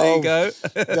 myself, There you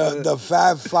go. the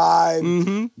Fab Five,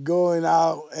 going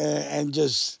out and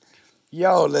just,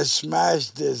 yo, let's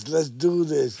smash this, let's do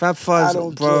this. Fab Fives, I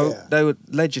don't bro, care. they were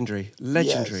legendary.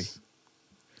 Legendary.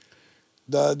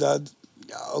 Yes.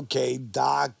 Okay,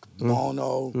 Doc,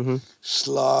 Mono,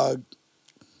 Slug,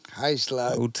 High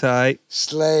Slug, Hold tight.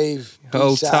 Slave,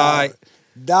 Hold Peace tight. Out,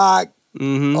 Doc,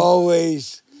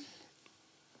 always,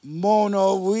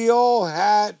 Mono. We all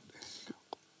had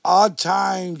our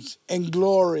times in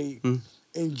glory,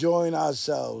 enjoying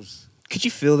ourselves. Could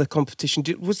you feel the competition?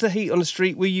 Was the heat on the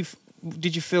street?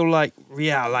 Did you feel like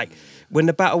when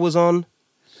the battle was on?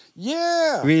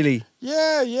 Yeah. Really?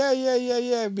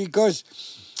 Yeah. Because,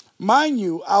 mind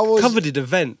you, I was... Coveted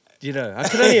event, I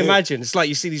can only imagine. It's like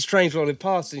you see these trains rolling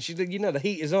past and the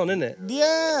heat is on, isn't it?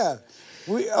 Yeah.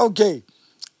 Okay,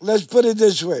 let's put it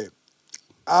this way.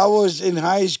 I was in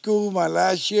high school, my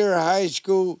last year of high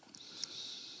school.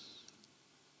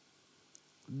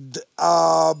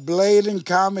 Blade and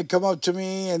Comic come up to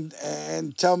me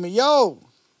and tell me, yo,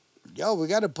 we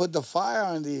got to put the fire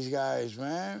on these guys,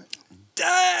 man.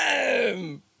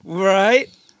 Damn! Right?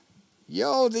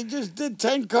 Yo, they just did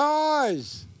 10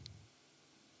 cars.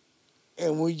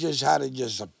 And we just had to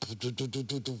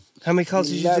How many cars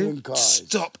did you do? 11 cars.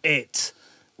 Stop it.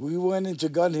 We went into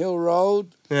Gun Hill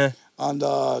Road on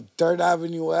the 3rd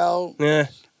Avenue L,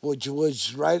 which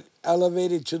was right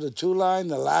elevated to the 2 line,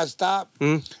 the last stop.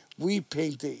 We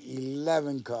painted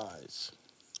 11 cars.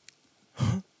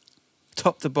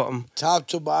 Top to bottom. Top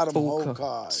to bottom, Full whole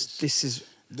cars.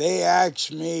 They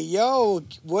asked me, yo,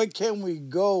 where can we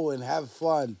go and have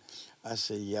fun? I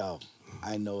said, yo,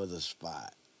 I know the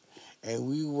spot. And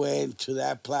we went to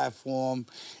that platform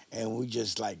and we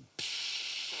just like,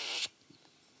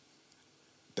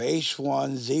 Base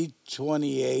 1,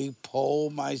 Z28, Pole,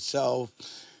 myself,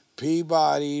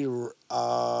 Peabody, Rat,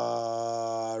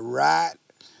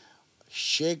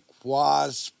 Chic,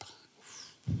 Wasp.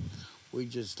 We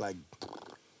just like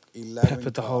 11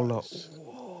 Peppered the whole lot. cars.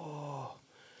 Whoa.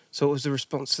 So what was the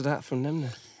response to that from them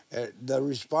then? The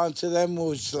response to them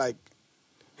was like,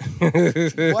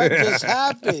 what just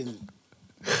happened?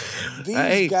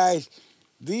 Hey.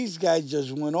 These guys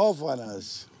just went off on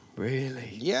us. Really?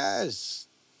 Yes.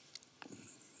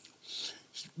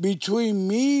 Between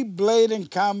me, Blade,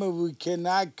 and Comet, we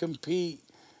cannot compete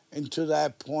into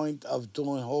that point of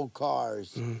doing whole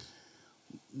cars.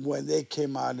 When they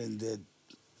came out and did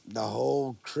the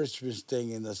whole Christmas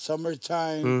thing in the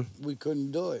summertime, we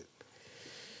couldn't do it.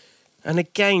 And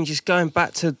again, just going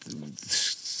back to the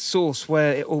source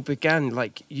where it all began,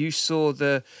 like you saw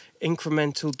the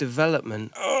incremental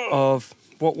development of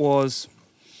what was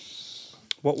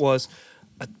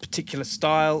a particular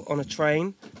style on a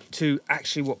train to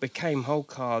actually what became whole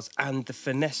cars, and the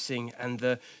finessing and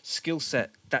the skill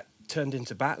set that turned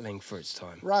into battling for its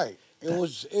time. Right.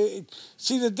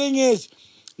 See, the thing is,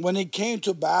 when it came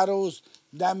to battles,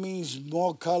 that means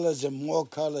more colors and more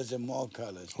colors and more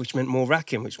colors. Which meant more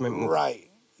racking, which meant more... Right.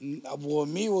 Well,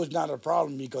 me, it was not a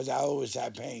problem because I always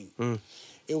had paint.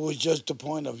 It was just the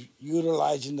point of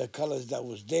utilizing the colors that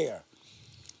was there.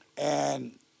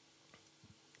 And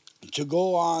to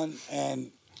go on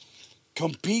and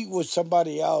compete with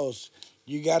somebody else,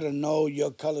 you got to know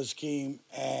your color scheme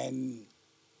and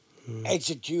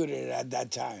execute it at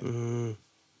that time.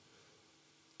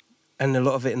 And a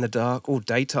lot of it in the dark, or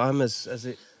daytime, as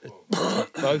it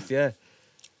both, yeah.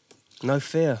 No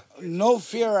fear. No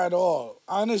fear at all,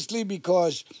 honestly,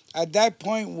 because at that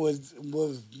point with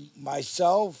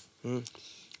myself,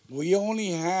 we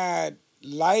only had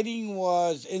lighting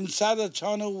was inside the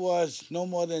tunnel was no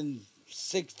more than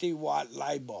 60-watt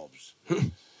light bulbs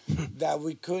that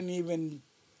we couldn't even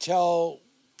tell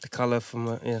the color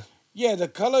from yeah. Yeah, the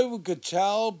color we could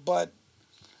tell, but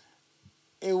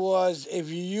it was, if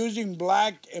you're using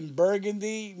black and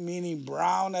burgundy, meaning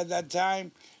brown at that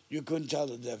time, you couldn't tell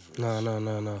the difference. No.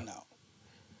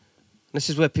 This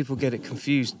is where people get it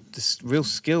confused. The real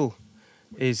skill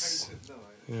is...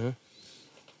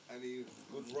 Any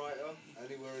good writer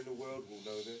anywhere in the world will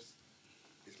know this.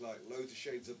 It's like loads of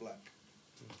shades of black.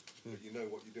 But you know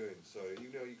what you're doing. So you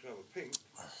know you can have a pink.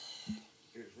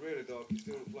 If it's really dark, you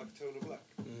still look like a tone of black.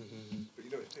 But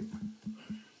you know it's pink.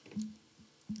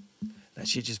 That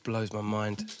shit just blows my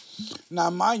mind. Now,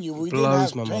 mind you, we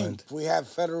Blows didn't have my pink. mind. We had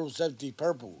Federal Safety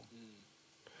purple.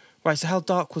 Right, so how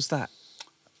dark was that?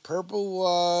 Purple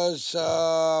was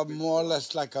more or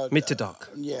less like a... Mid to dark.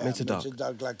 Yeah, mid to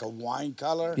dark, like a wine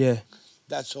color. Yeah.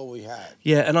 That's all we had.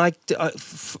 Yeah, and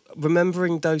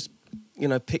remembering those,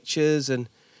 pictures and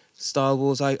Star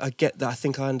Wars, I get that. I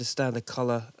think I understand the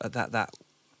colour that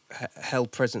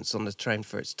held presence on the train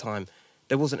for its time.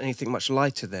 There wasn't anything much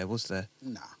lighter there, was there?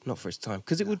 No. Not for its time,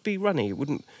 because it would be runny. It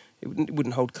wouldn't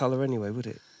hold colour anyway, would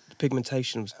it? The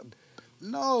pigmentation was...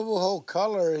 No, the whole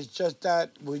color. It's just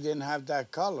that we didn't have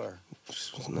that color. It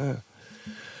just wasn't there.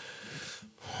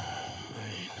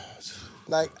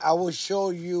 Like, I will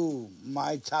show you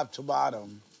my top to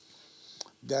bottom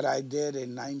that I did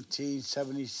in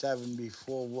 1977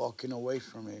 before walking away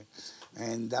from it.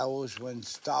 And that was when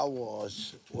Star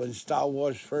Wars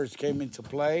first came into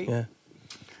play. Yeah.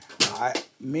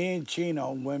 Me and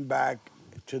Chino went back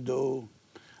to do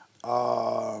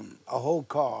a whole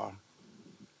car.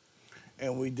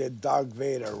 And we did Darth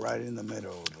Vader right in the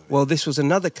middle of it. Well, this was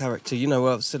another character,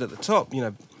 I said at the top,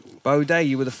 Bo Day,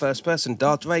 you were the first person.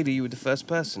 Darth Vader, you were the first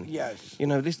person. Yes.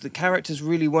 The characters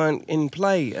really weren't in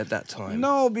play at that time.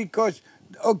 No, because,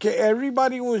 okay,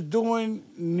 everybody was doing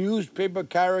newspaper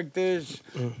characters,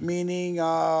 meaning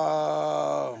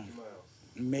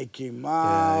Mickey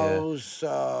Mouse,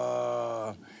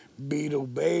 Beetle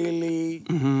Bailey,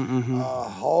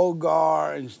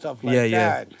 Hogarth, and stuff like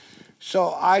that.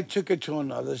 So I took it to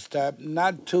another step,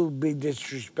 not to be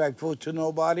disrespectful to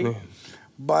nobody,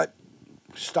 but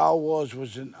Star Wars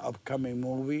was an upcoming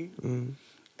movie.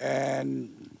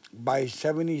 And by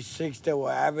 76, they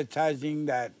were advertising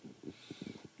that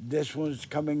this was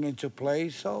coming into play.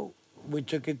 So we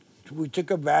took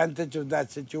advantage of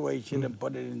that situation and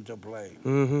put it into play.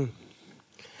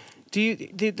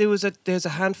 There's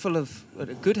a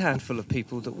good handful of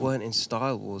people that weren't in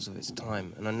Style Wars of its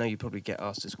time, and I know you probably get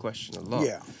asked this question a lot.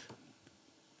 Yeah.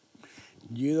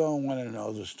 You don't want to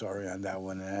know the story on that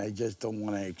one, and I just don't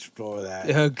want to explore that.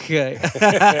 Okay.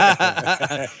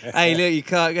 Hey, look, you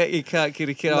can't kill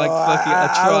a kid. No,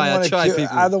 I try,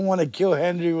 people. I don't want to kill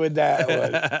Henry with that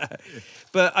one.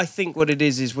 But I think what it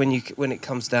is when it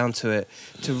comes down to it,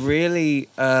 to really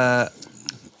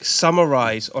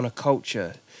summarize on a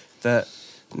culture that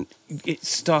it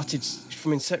started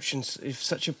from inception of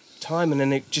such a time, and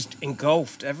then it just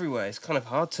engulfed everywhere. It's kind of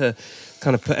hard to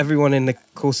kind of put everyone in the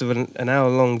course of an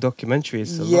hour-long documentary.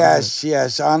 It's a lot, Yes,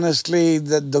 yes. Honestly,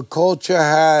 the culture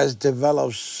has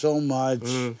developed so much,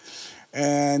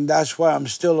 and that's why I'm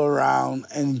still around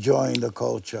enjoying the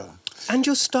culture. and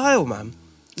your style, man.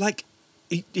 Like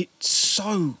it's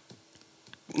so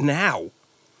now,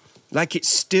 like it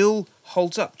still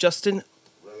holds up. Justin,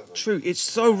 true. It's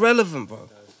so relevant, bro.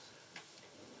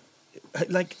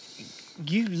 Like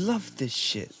you love this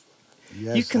shit.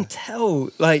 Yes, You can tell,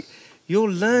 like you're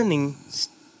learning.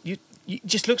 You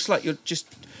just looks like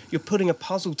you're putting a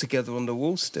puzzle together on the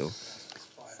wall still.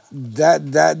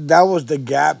 that was the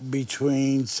gap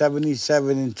between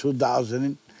 77 and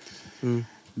 2000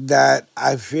 that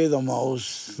I fear the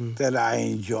most, that I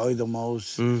enjoy the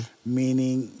most.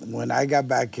 Meaning, when I got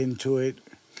back into it,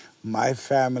 my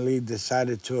family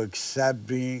decided to accept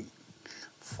me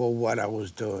for what I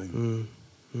was doing.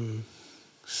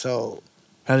 So,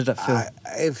 How did that feel?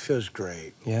 it feels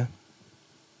great. Yeah.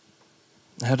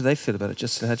 How do they feel about it?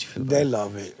 Justin, how do you feel about They it?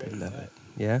 love it. They love it.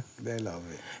 Yeah. They love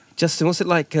it. Justin, what's it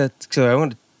like? Sorry, I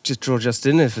want to just draw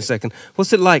Justin in there for a second.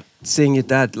 What's it like seeing your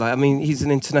dad? Like, I mean, he's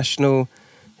an international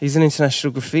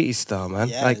graffiti star, man.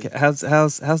 Yeah. Like,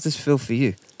 how's this feel for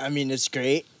you? I mean, it's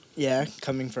great. Yeah,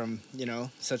 coming from,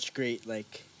 such great,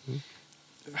 like,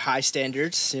 high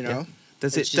standards, Yeah.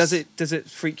 Does It's it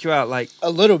freak you out? Like, A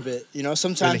little bit,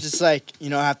 Sometimes Really? it's like,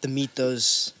 I have to meet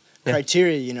those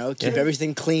criteria, keep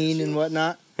everything clean and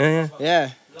whatnot. yeah.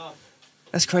 Yeah.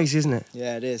 That's crazy, isn't it?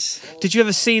 Yeah, it is. Did you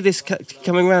ever see this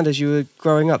coming around as you were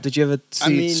growing up? Did you ever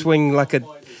see it swing like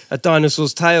a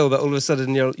dinosaur's tail that all of a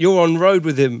sudden you're on road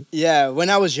with him? Yeah, when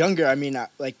I was younger,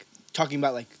 like, talking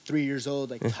about, like, 3 years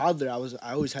old, like, toddler,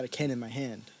 I always had a can in my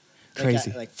hand.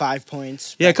 Crazy. Like 5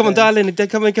 points. Yeah, back come on, then. dial in.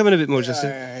 Come in a bit more,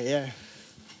 Justin. Yeah.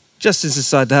 Justin's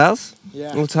inside the house.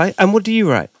 Yeah. All tight. And what do you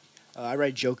write? I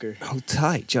write Joker. All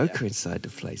tight. Joker inside the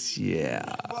place.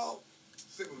 Yeah. Well,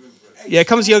 Yeah,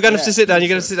 come on. You're going to have to sit down. You're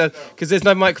going to sit down because there's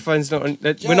no microphones.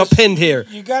 We're not pinned here.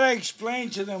 You gotta explain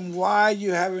to them why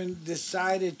you haven't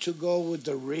decided to go with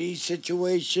the Ree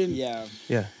situation. Yeah.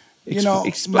 Yeah. my,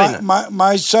 Explain that.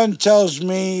 my son tells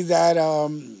me that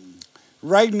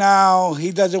right now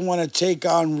he doesn't want to take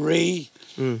on Ree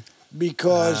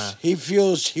because he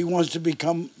feels he wants to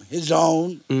become his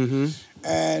own. Mm-hmm.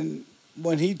 And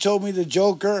when he told me the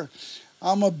Joker,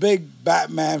 I'm a big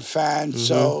Batman fan,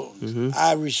 so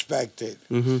I respect it.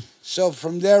 So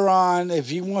from there on, if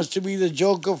he wants to be the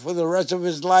Joker for the rest of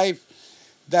his life,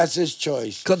 that's his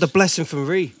choice. Got the blessing from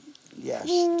Ree. Yes,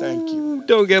 thank you.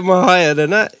 Don't get more higher than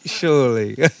that,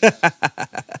 surely.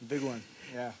 Big one.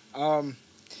 Yeah.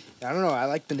 I don't know. I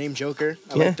like the name Joker.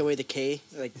 I Yeah. like the way the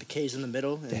K's in the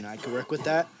middle, and I could work with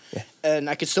that. Yeah. And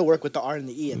I could still work with the R and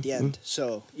the E at the end.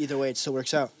 So either way, it still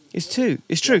works out. It's true.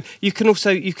 You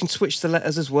can switch the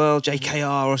letters as well,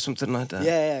 JKR or something like that.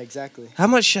 Yeah, exactly. How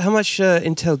much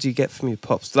intel do you get from your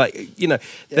pops? Like,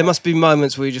 there must be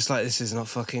moments where you're just like, this is not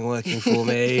fucking working for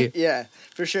me. Yeah,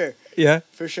 for sure. Yeah.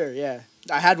 For sure, yeah.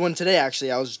 I had one today,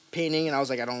 actually. I was painting, and I was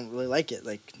like, I don't really like it.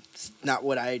 Like, it's not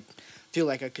what I feel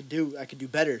like I could do. I could do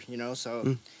better,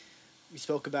 So we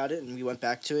spoke about it, and we went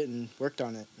back to it and worked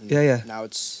on it. And Yeah. now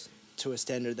it's to a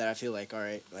standard that I feel like, all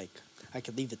right, like, I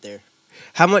could leave it there.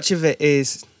 How much of it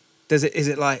is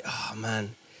it like, oh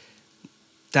man,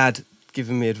 Dad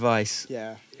giving me advice?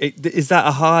 Yeah. Is that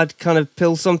a hard kind of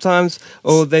pill sometimes?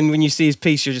 Or then when you see his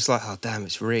piece, you're just like, oh damn,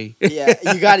 it's Ree. Yeah,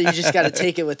 you just gotta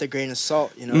take it with a grain of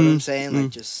salt. You know what I'm saying?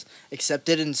 Like, just accept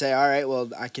it and say, all right, well,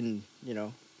 I can,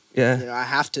 Yeah. I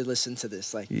have to listen to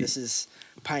this. Like, this is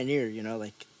Pioneer.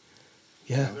 Like.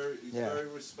 Yeah. He's very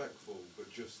respectful,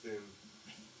 but Justin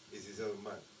is his own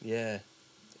man. Yeah.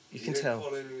 You can He tell. ain't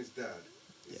following his dad.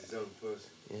 He's his own person.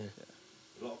 Yeah.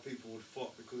 A lot of people would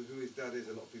follow, because of who his dad is,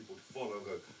 a lot of people would follow and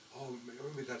go, oh,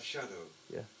 I'm in dad's shadow.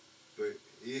 Yeah. But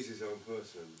he is his own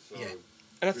person. So Yeah.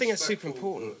 And I think that's super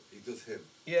respectful, important. but he does him.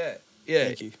 Yeah. Yeah.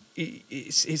 Thank you.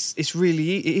 It's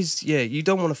really, it is, yeah, you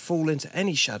don't want to fall into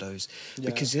any shadows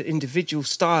because your individual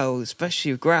style,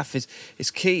 especially with graph,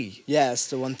 is key. Yeah, it's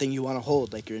the one thing you want to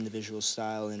hold, like your individual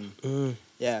style and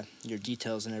your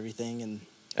details and everything.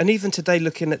 And even today,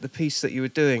 looking at the piece that you were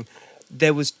doing,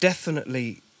 there was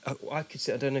definitely, I could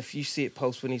see, I don't know if you see it,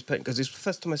 Pulse, when he's painting, because it's the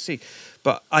first time I see,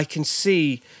 but I can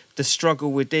see the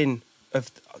struggle within of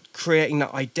creating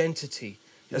that identity,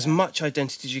 as much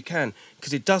identity as you can,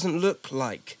 because it doesn't look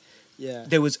like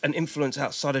there was an influence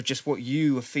outside of just what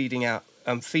you were feeding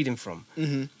from.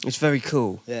 It's very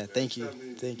cool. Yeah, thank you.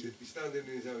 He's standing on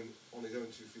his own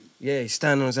 2 feet. Yeah, he's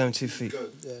standing on his own 2 feet.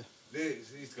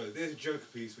 There's a Joker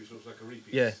piece which looks like a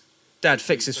repeat. Yeah. Dad,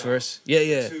 fix this for us. Yeah,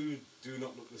 yeah. Two do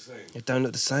not look the same. It don't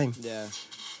look the same. Yeah.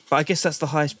 But I guess that's the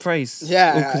highest praise.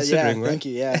 Yeah, all considering, right? thank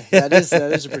you. Yeah, that is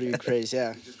a pretty big praise.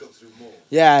 Yeah. You just got to do more.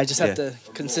 Yeah, I just have Yeah. to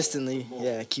consistently,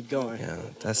 keep going. Yeah,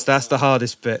 that's the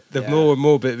hardest bit. The Yeah. more and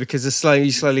more bit, because the slowly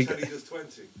you slowly. Teddy does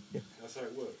 20. That's how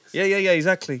it works. Yeah,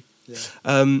 exactly.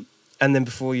 Yeah. And then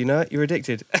before you know it, you're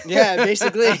addicted. Yeah,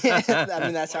 basically. I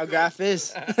mean, that's how graph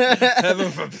is. Heaven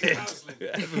forbid. Counselling.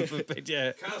 Heaven forbid.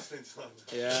 Yeah. Counselling time.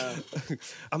 Yeah.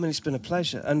 I mean, it's been a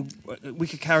pleasure, and we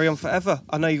could carry on forever.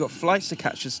 I know you got flights to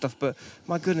catch and stuff, but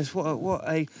my goodness, what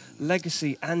a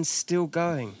legacy, and still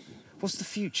going. What's the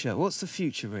future? What's the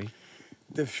future, Ree?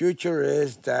 The future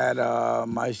is that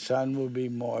my son will be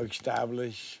more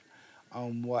established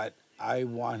on what I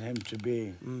want him to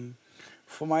be.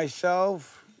 For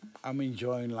myself, I'm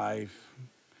enjoying life.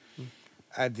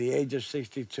 At the age of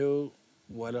 62,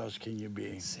 what else can you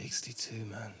be? 62,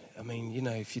 man. I mean, you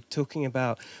know, if you're talking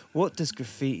about what does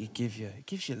graffiti give you? It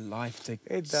gives you life to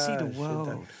It see the does, it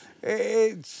world.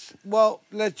 It's, well,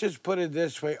 let's just put it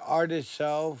this way. Art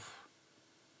itself,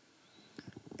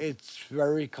 it's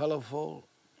very colorful,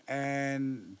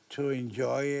 and to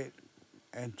enjoy it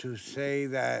and to say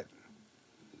that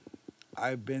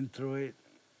I've been through it,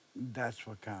 that's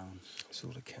what counts. That's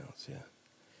all that counts, yeah.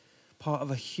 Part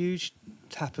of a huge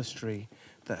tapestry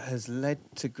that has led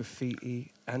to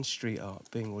graffiti and street art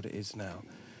being what it is now.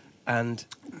 And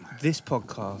this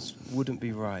podcast wouldn't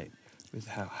be right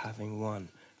without having one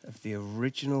of the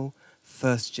original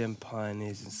first-gen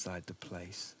pioneers inside the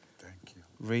place. Thank you.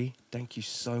 Ree, thank you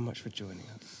so much for joining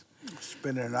us. It's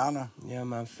been an honor. Yeah,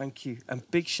 man, thank you. And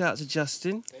big shout out to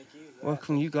Justin. Thank you.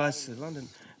 Welcome you guys to London.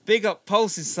 Big up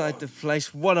Pulse inside the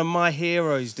place. One of my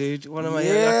heroes, dude. One of my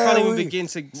heroes. I can't even begin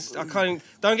to... I can't even...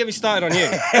 Don't get me started on you.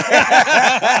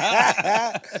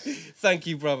 Thank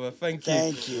you, brother. Thank you.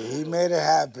 Thank you. He made it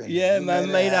happen. Yeah, He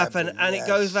man, made it happen. And yes. it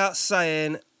goes without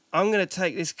saying, I'm going to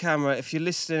take this camera. If you're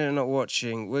listening and not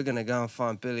watching, we're going to go and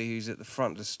find Billy, who's at the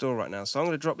front of the store right now. So I'm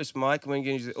going to drop this mic, and we're going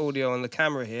to use the audio on the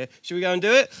camera here. Should we go and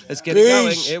do it? Let's get it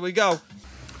going. Here we go.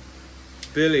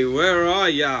 Billy, where are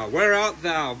ya? Where art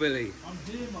thou, Billy? I'm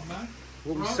here, my man.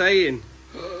 What we saying?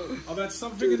 I've had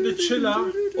something in the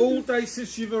chiller all day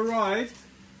since you've arrived,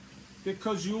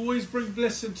 because you always bring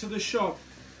blessing to the shop.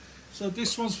 So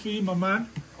this one's for you, my man.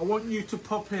 I want you to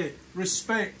pop it.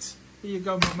 Respect. Here you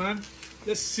go, my man.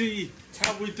 Let's see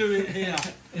how we do it here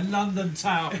in London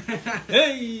town.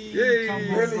 Hey! Yay. Come on,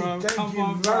 Billy, bro. thank Come you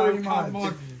on, very bro. Come much.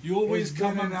 on. You always It's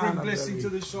come been and an bring honor, blessing Billy. to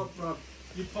the shop, bro.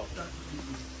 You pop that.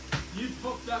 You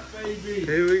pop that, baby.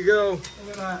 Here we go. Look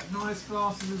at that. Nice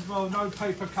glasses as well. No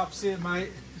paper cups here,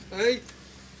 mate. Hey.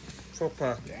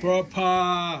 Proper.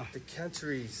 Proper.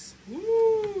 Decanteries.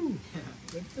 Woo!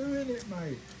 They're doing it,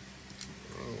 mate.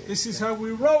 This is how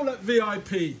we roll at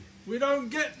VIP. We don't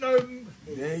get no...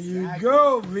 There you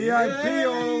go. VIP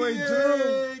all the way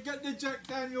through. Get the Jack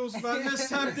Daniels, man. Let's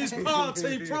have this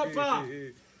party proper.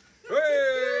 Hey.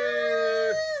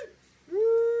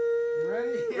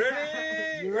 Ready?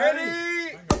 Ready? You ready?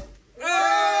 Hey.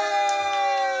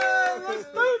 Let's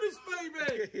do this,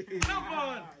 baby. Come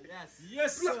on.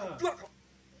 Yes, sir.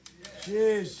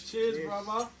 Cheers. Cheers,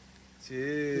 brother.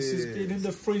 Cheers. This has been in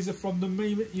the freezer from the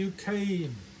moment you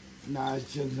came. Nah,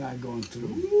 it's just not going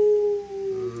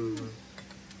through.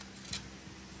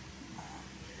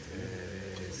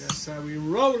 That's how we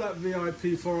roll at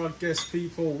VIP for our guest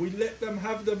people. We let them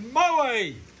have the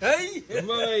moe. Hey,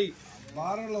 mate.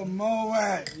 Bottle of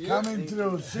Moet coming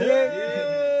through. See?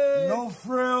 Yeah. No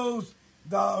frills.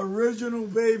 The original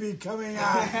baby coming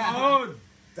out. Come on.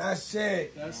 That's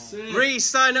it. That's it. Ree,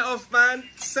 sign it off, man.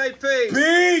 Say peace.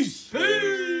 Peace.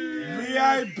 Peace.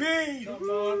 VIP. Come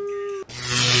on.